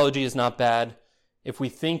bad. Theology is not bad. If we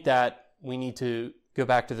think that, we need to go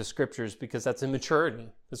back to the scriptures because that's immaturity.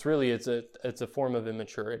 It's a form of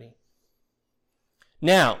immaturity.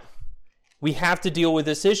 Now, we have to deal with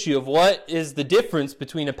this issue of what is the difference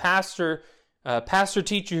between a pastor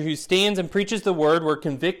teacher who stands and preaches the word. We're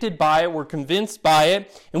convicted by it, we're convinced by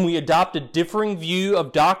it, and we adopt a differing view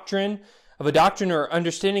of doctrine or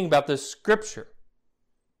understanding about the scripture.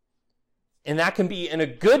 And that can be in a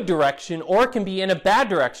good direction or it can be in a bad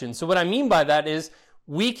direction. So what I mean by that is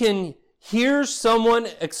we can hear someone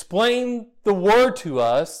explain the word to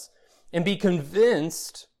us and be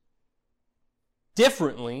convinced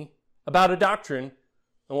differently about a doctrine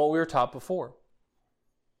than what we were taught before.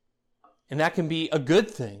 And that can be a good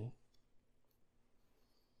thing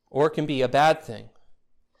or it can be a bad thing.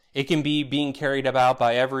 It can be being carried about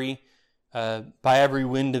by every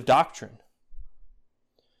wind of doctrine.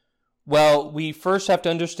 Well, we first have to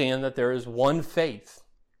understand that there is one faith.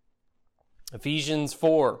 Ephesians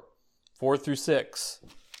 4 through 6.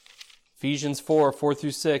 Ephesians 4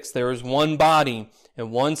 through 6. There is one body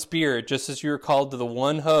and one Spirit, just as you are called to the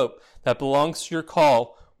one hope that belongs to your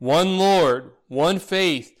call. One Lord, one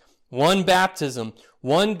faith, one baptism,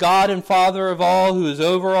 one God and Father of all, who is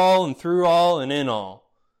over all and through all and in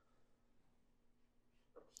all.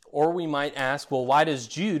 Or we might ask, well, why does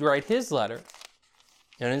Jude write his letter?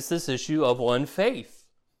 And it's this issue of one faith.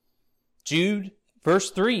 Jude,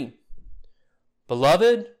 verse 3.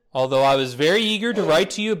 Beloved, although I was very eager to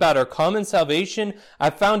write to you about our common salvation,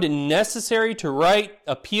 I found it necessary to write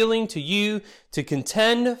appealing to you to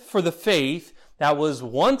contend for the faith that was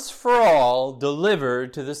once for all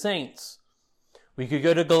delivered to the saints. We could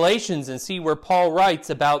go to Galatians and see where Paul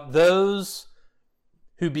writes about those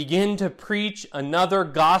who begin to preach another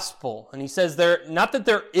gospel. And he says not that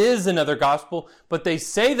there is another gospel, but they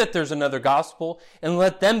say that there's another gospel, and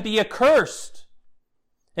let them be accursed.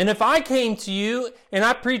 And if I came to you and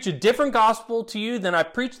I preach a different gospel to you than I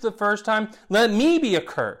preached the first time, let me be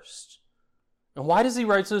accursed. And why does he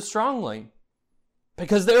write so strongly?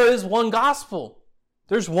 Because there is one gospel.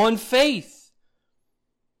 There's one faith.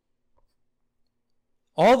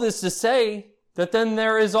 All this to say that then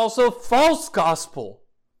there is also false gospel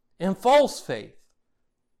and false faith,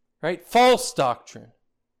 right? False doctrine.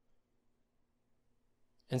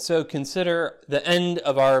 And so consider the end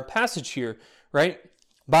of our passage here, right?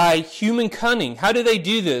 By human cunning. How do they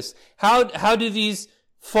do this? How do these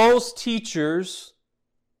false teachers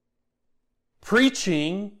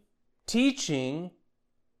preaching, teaching,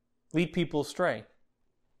 lead people astray?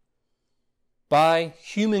 By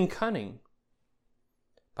human cunning,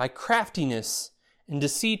 by craftiness and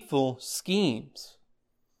deceitful schemes.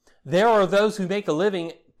 There are those who make a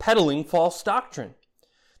living peddling false doctrine.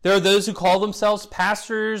 There are those who call themselves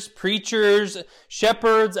pastors, preachers,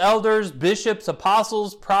 shepherds, elders, bishops,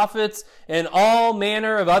 apostles, prophets, and all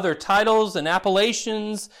manner of other titles and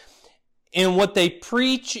appellations. And what they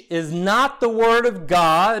preach is not the word of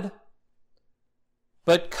God,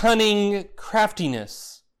 but cunning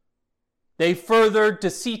craftiness. They further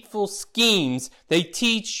deceitful schemes. They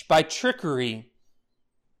teach by trickery.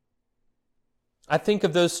 I think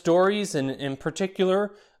of those stories, and in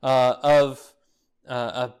particular of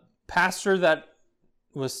a pastor that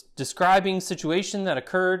was describing a situation that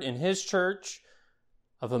occurred in his church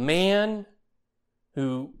of a man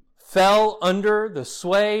who fell under the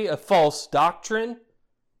sway of false doctrine,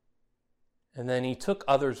 and then he took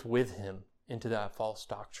others with him into that false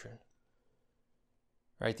doctrine.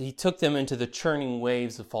 Right? He took them into the churning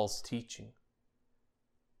waves of false teaching.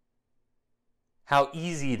 How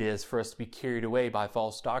easy it is for us to be carried away by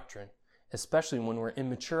false doctrine, especially when we're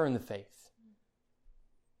immature in the faith.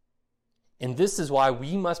 And this is why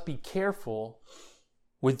we must be careful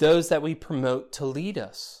with those that we promote to lead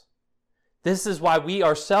us. This is why we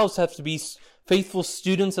ourselves have to be faithful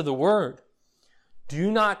students of the Word.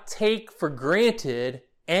 Do not take for granted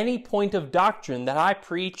any point of doctrine that I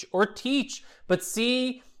preach or teach, but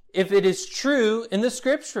see if it is true in the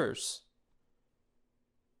Scriptures.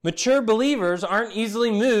 Mature believers aren't easily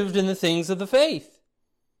moved in the things of the faith.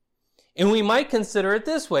 And we might consider it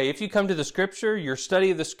this way. If you come to the Scripture, your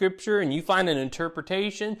study of the Scripture, and you find an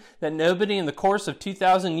interpretation that nobody in the course of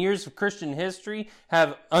 2,000 years of Christian history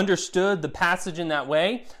have understood the passage in that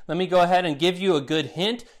way, let me go ahead and give you a good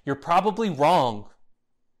hint. You're probably wrong.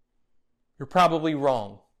 You're probably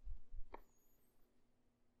wrong.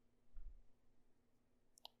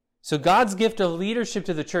 So God's gift of leadership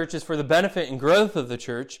to the church is for the benefit and growth of the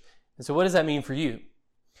church. And so what does that mean for you?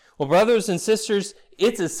 Well, brothers and sisters,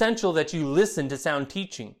 it's essential that you listen to sound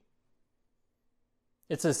teaching.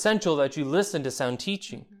 It's essential that you listen to sound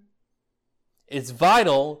teaching. It's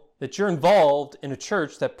vital that you're involved in a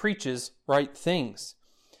church that preaches right things.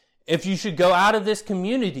 If you should go out of this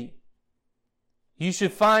community, you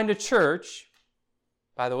should find a church,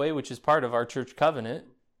 by the way, which is part of our church covenant.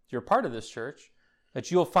 You're part of this church,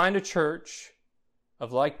 that you'll find a church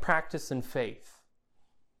of like practice and faith.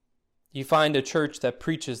 You find a church that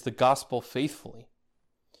preaches the gospel faithfully.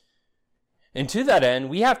 And to that end,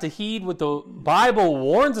 we have to heed what the Bible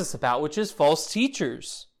warns us about, which is false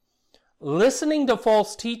teachers. Listening to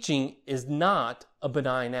false teaching is not a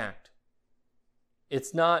benign act.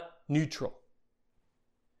 It's not neutral.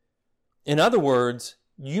 In other words,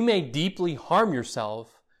 you may deeply harm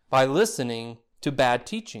yourself by listening to bad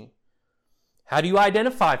teaching. How do you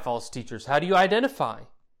identify false teachers? How do you identify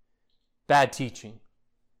bad teaching?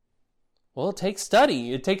 Well, it takes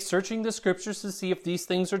study. It takes searching the Scriptures to see if these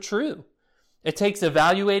things are true. It takes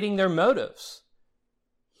evaluating their motives.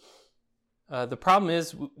 The problem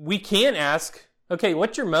is we can't ask, okay,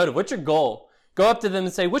 what's your motive? What's your goal? Go up to them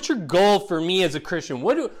and say, what's your goal for me as a Christian?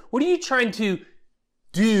 What are you trying to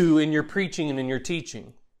do in your preaching and in your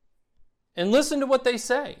teaching? And listen to what they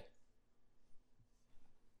say.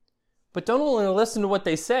 But don't only listen to what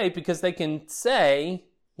they say, because they can say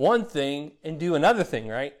one thing and do another thing,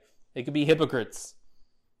 right? They could be hypocrites.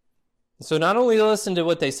 So not only listen to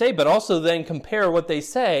what they say, but also then compare what they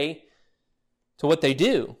say to what they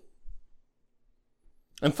do.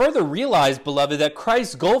 And further realize, beloved, that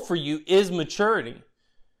Christ's goal for you is maturity.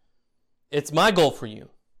 It's my goal for you.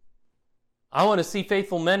 I want to see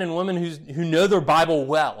faithful men and women who know their Bible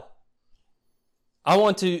well. I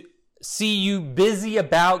want to see you busy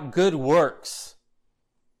about good works.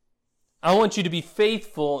 I want you to be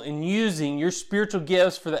faithful in using your spiritual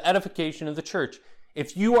gifts for the edification of the church.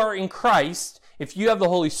 If you are in Christ, if you have the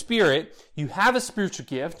Holy Spirit, you have a spiritual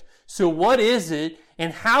gift. So what is it,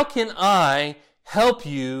 and how can I help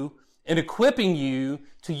you in equipping you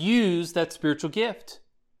to use that spiritual gift?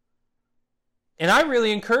 And I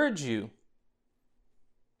really encourage you.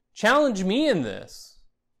 Challenge me in this.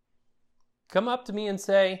 Come up to me and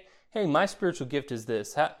say, hey, my spiritual gift is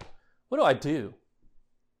this. What do I do?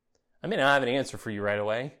 I may not have an answer for you right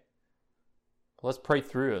away. But let's pray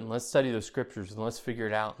through it, and let's study the Scriptures, and let's figure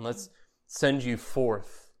it out, and let's send you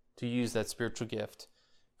forth to use that spiritual gift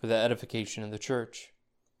for the edification of the church.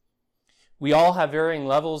 We all have varying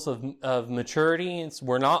levels of maturity.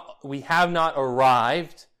 We have not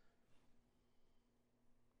arrived.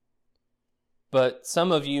 But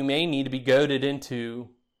some of you may need to be goaded into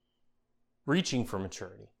reaching for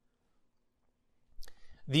maturity.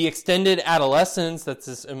 The extended adolescence, that's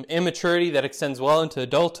this immaturity that extends well into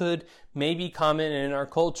adulthood, may be common in our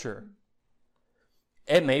culture.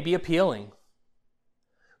 It may be appealing.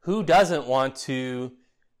 Who doesn't want to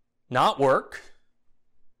not work,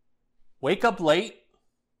 wake up late,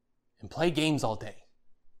 and play games all day?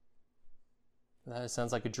 That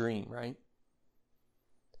sounds like a dream, right?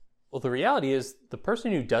 Well, the reality is the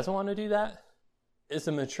person who doesn't want to do that is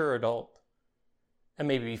a mature adult and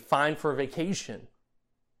may be fine for a vacation,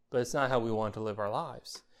 but it's not how we want to live our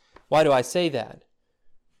lives. Why do I say that?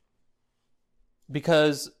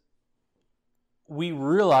 Because we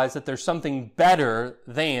realize that there's something better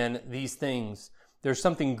than these things. There's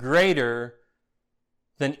something greater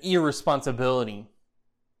than irresponsibility.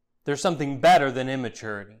 There's something better than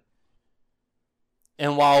immaturity.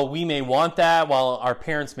 And while we may want that, while our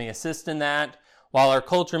parents may assist in that, while our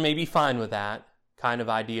culture may be fine with that kind of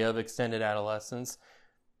idea of extended adolescence,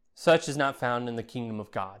 such is not found in the kingdom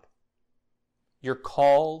of God. You're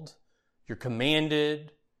called, you're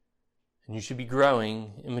commanded, and you should be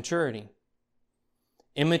growing in maturity.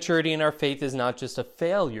 Immaturity in our faith is not just a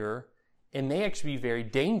failure, it may actually be very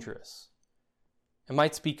dangerous. It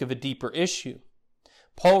might speak of a deeper issue.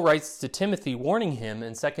 Paul writes to Timothy, warning him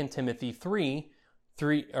in 2 Timothy 4,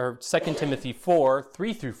 3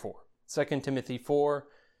 through 4. 2 Timothy 4,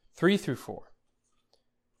 3 through 4.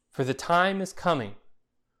 For the time is coming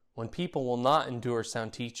when people will not endure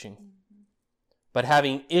sound teaching, but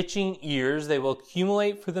having itching ears, they will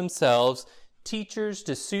accumulate for themselves teachers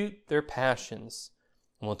to suit their passions,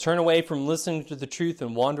 and will turn away from listening to the truth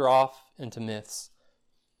and wander off into myths.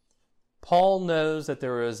 Paul knows that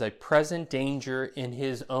there is a present danger in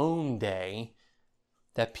his own day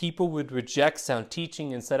that people would reject sound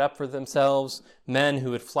teaching and set up for themselves men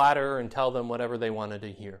who would flatter and tell them whatever they wanted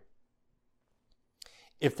to hear.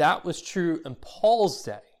 If that was true in Paul's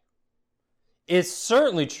day, it's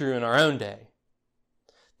certainly true in our own day.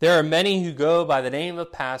 There are many who go by the name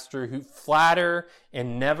of pastor who flatter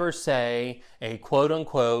and never say a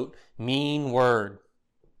quote-unquote mean word.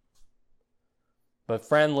 But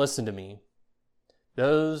friend, listen to me.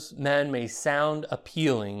 Those men may sound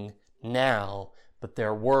appealing now, but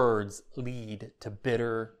their words lead to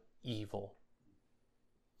bitter evil.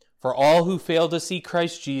 For all who fail to see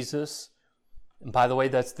Christ Jesus, and by the way,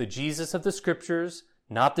 that's the Jesus of the Scriptures,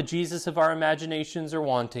 not the Jesus of our imaginations or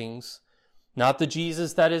wantings, not the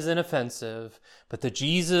Jesus that is inoffensive, but the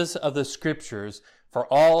Jesus of the Scriptures, for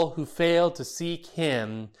all who fail to seek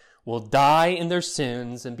him will die in their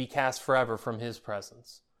sins and be cast forever from his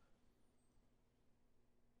presence.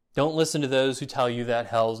 Don't listen to those who tell you that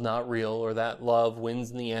hell's not real or that love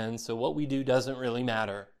wins in the end, so what we do doesn't really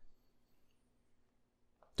matter.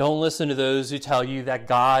 Don't listen to those who tell you that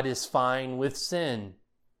God is fine with sin.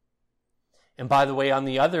 And by the way, on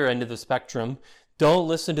the other end of the spectrum, don't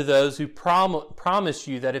listen to those who promise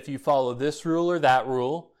you that if you follow this rule or that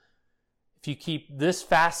rule, if you keep this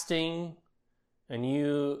fasting and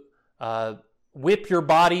you whip your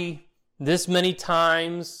body this many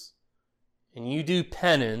times and you do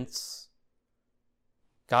penance,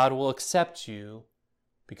 God will accept you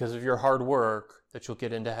because of your hard work, that you'll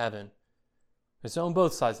get into heaven. It's on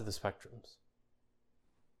both sides of the spectrums.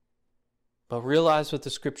 But realize what the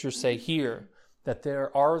Scriptures say here, that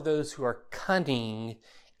there are those who are cunning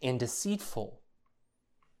and deceitful.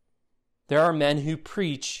 There are men who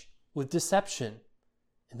preach with deception,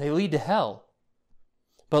 and they lead to hell.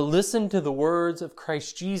 But listen to the words of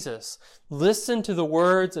Christ Jesus. Listen to the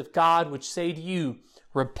words of God which say to you,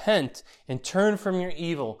 repent and turn from your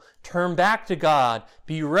evil. Turn back to God.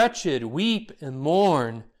 Be wretched, weep and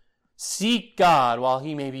mourn. Seek God while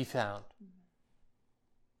he may be found.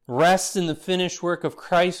 Rest in the finished work of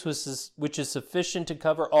Christ, which is sufficient to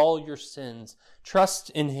cover all your sins. Trust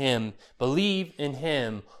in him, believe in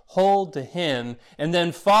him, hold to him, and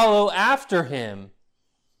then follow after him.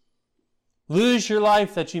 Lose your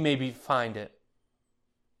life that you may find it.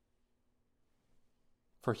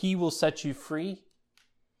 For he will set you free,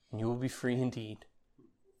 and you will be free indeed.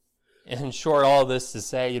 And in short, all this to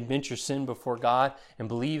say, admit your sin before God and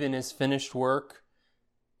believe in his finished work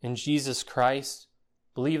in Jesus Christ.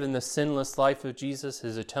 Believe in the sinless life of Jesus,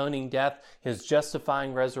 his atoning death, his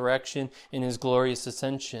justifying resurrection, and his glorious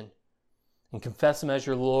ascension. And confess him as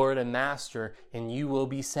your Lord and Master, and you will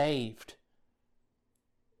be saved.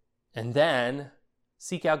 And then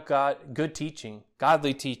seek out good teaching,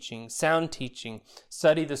 godly teaching, sound teaching.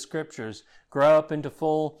 Study the Scriptures. Grow up into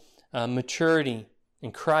full maturity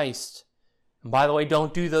in Christ. And by the way,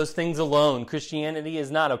 don't do those things alone. Christianity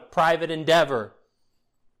is not a private endeavor.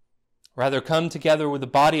 Rather, come together with the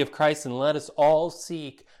body of Christ and let us all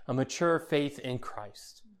seek a mature faith in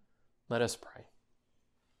Christ. Let us pray.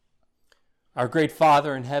 Our great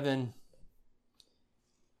Father in heaven,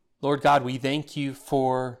 Lord God, we thank you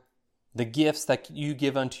for the gifts that you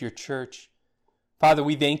give unto your church. Father,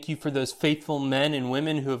 we thank you for those faithful men and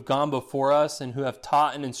women who have gone before us and who have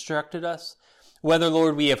taught and instructed us. Whether,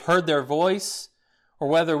 Lord, we have heard their voice or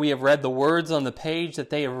whether we have read the words on the page that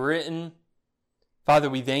they have written, Father,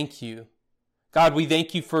 we thank you. God, we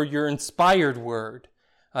thank you for your inspired word,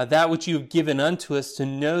 that which you have given unto us to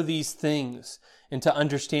know these things and to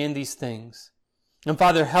understand these things. And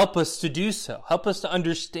Father, help us to do so. Help us to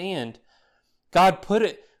understand. God,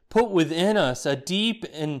 put within us a deep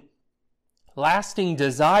and lasting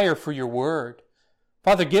desire for your word.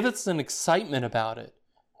 Father, give us an excitement about it.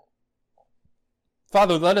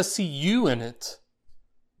 Father, let us see you in it.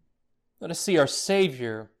 Let us see our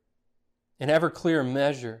Savior in ever clearer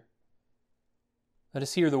measure. Let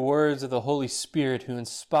us hear the words of the Holy Spirit who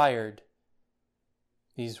inspired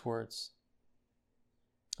these words.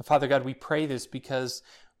 Father God, we pray this because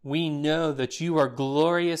we know that you are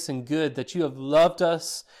glorious and good, that you have loved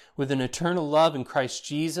us with an eternal love in Christ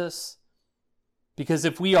Jesus. Because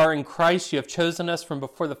if we are in Christ, you have chosen us from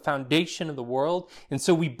before the foundation of the world. And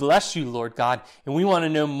so we bless you, Lord God, and we want to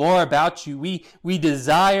know more about you. We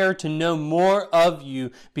desire to know more of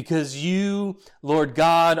you because you, Lord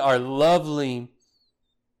God, are lovely,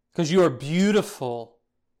 because you are beautiful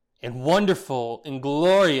and wonderful and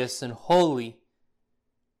glorious and holy.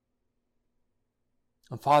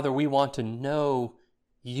 And Father, we want to know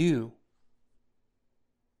you.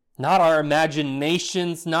 not our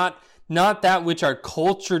imaginations, not that which our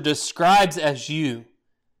culture describes as you.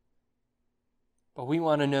 But we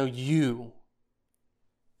want to know you.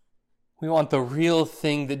 We want the real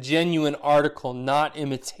thing, the genuine article, not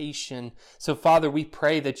imitation. So, Father, we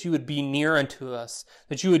pray that you would be near unto us,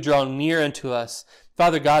 that you would draw near unto us.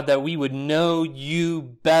 Father God, that we would know you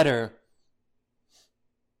better.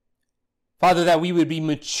 Father, that we would be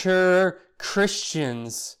mature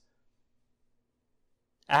Christians,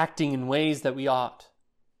 acting in ways that we ought,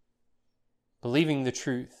 believing the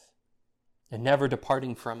truth, and never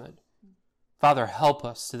departing from it. Father, help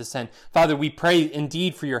us to this end. Father, we pray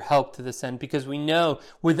indeed for your help to this end, because we know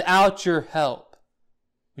without your help,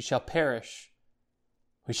 we shall perish.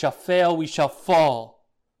 We shall fail. We shall fall.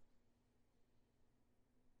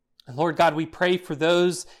 And Lord God, we pray for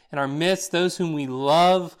those in our midst, those whom we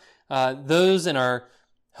love, those in our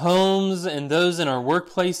homes and those in our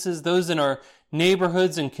workplaces, those in our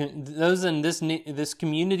neighborhoods and those in this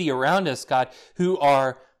community around us, God, who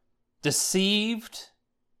are deceived,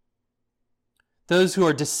 those who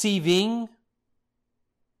are deceiving,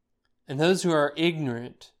 and those who are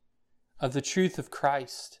ignorant of the truth of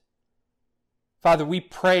Christ. Father, we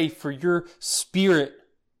pray for your Spirit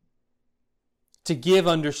to give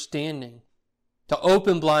understanding, to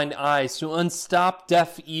open blind eyes, to unstop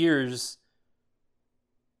deaf ears,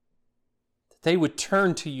 that they would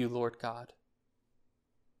turn to you, Lord God,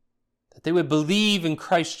 that they would believe in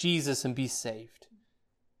Christ Jesus and be saved.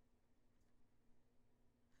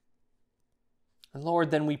 And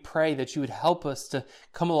Lord, then we pray that you would help us to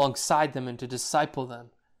come alongside them and to disciple them,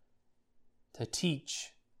 to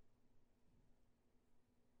teach,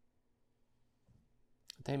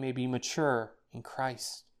 that they may be mature in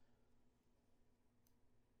Christ.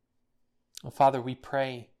 Oh, Father, we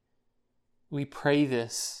pray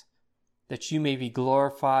this, that you may be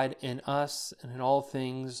glorified in us and in all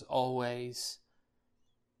things, always.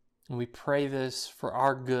 And we pray this for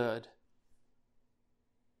our good.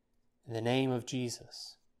 In the name of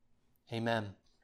Jesus, amen.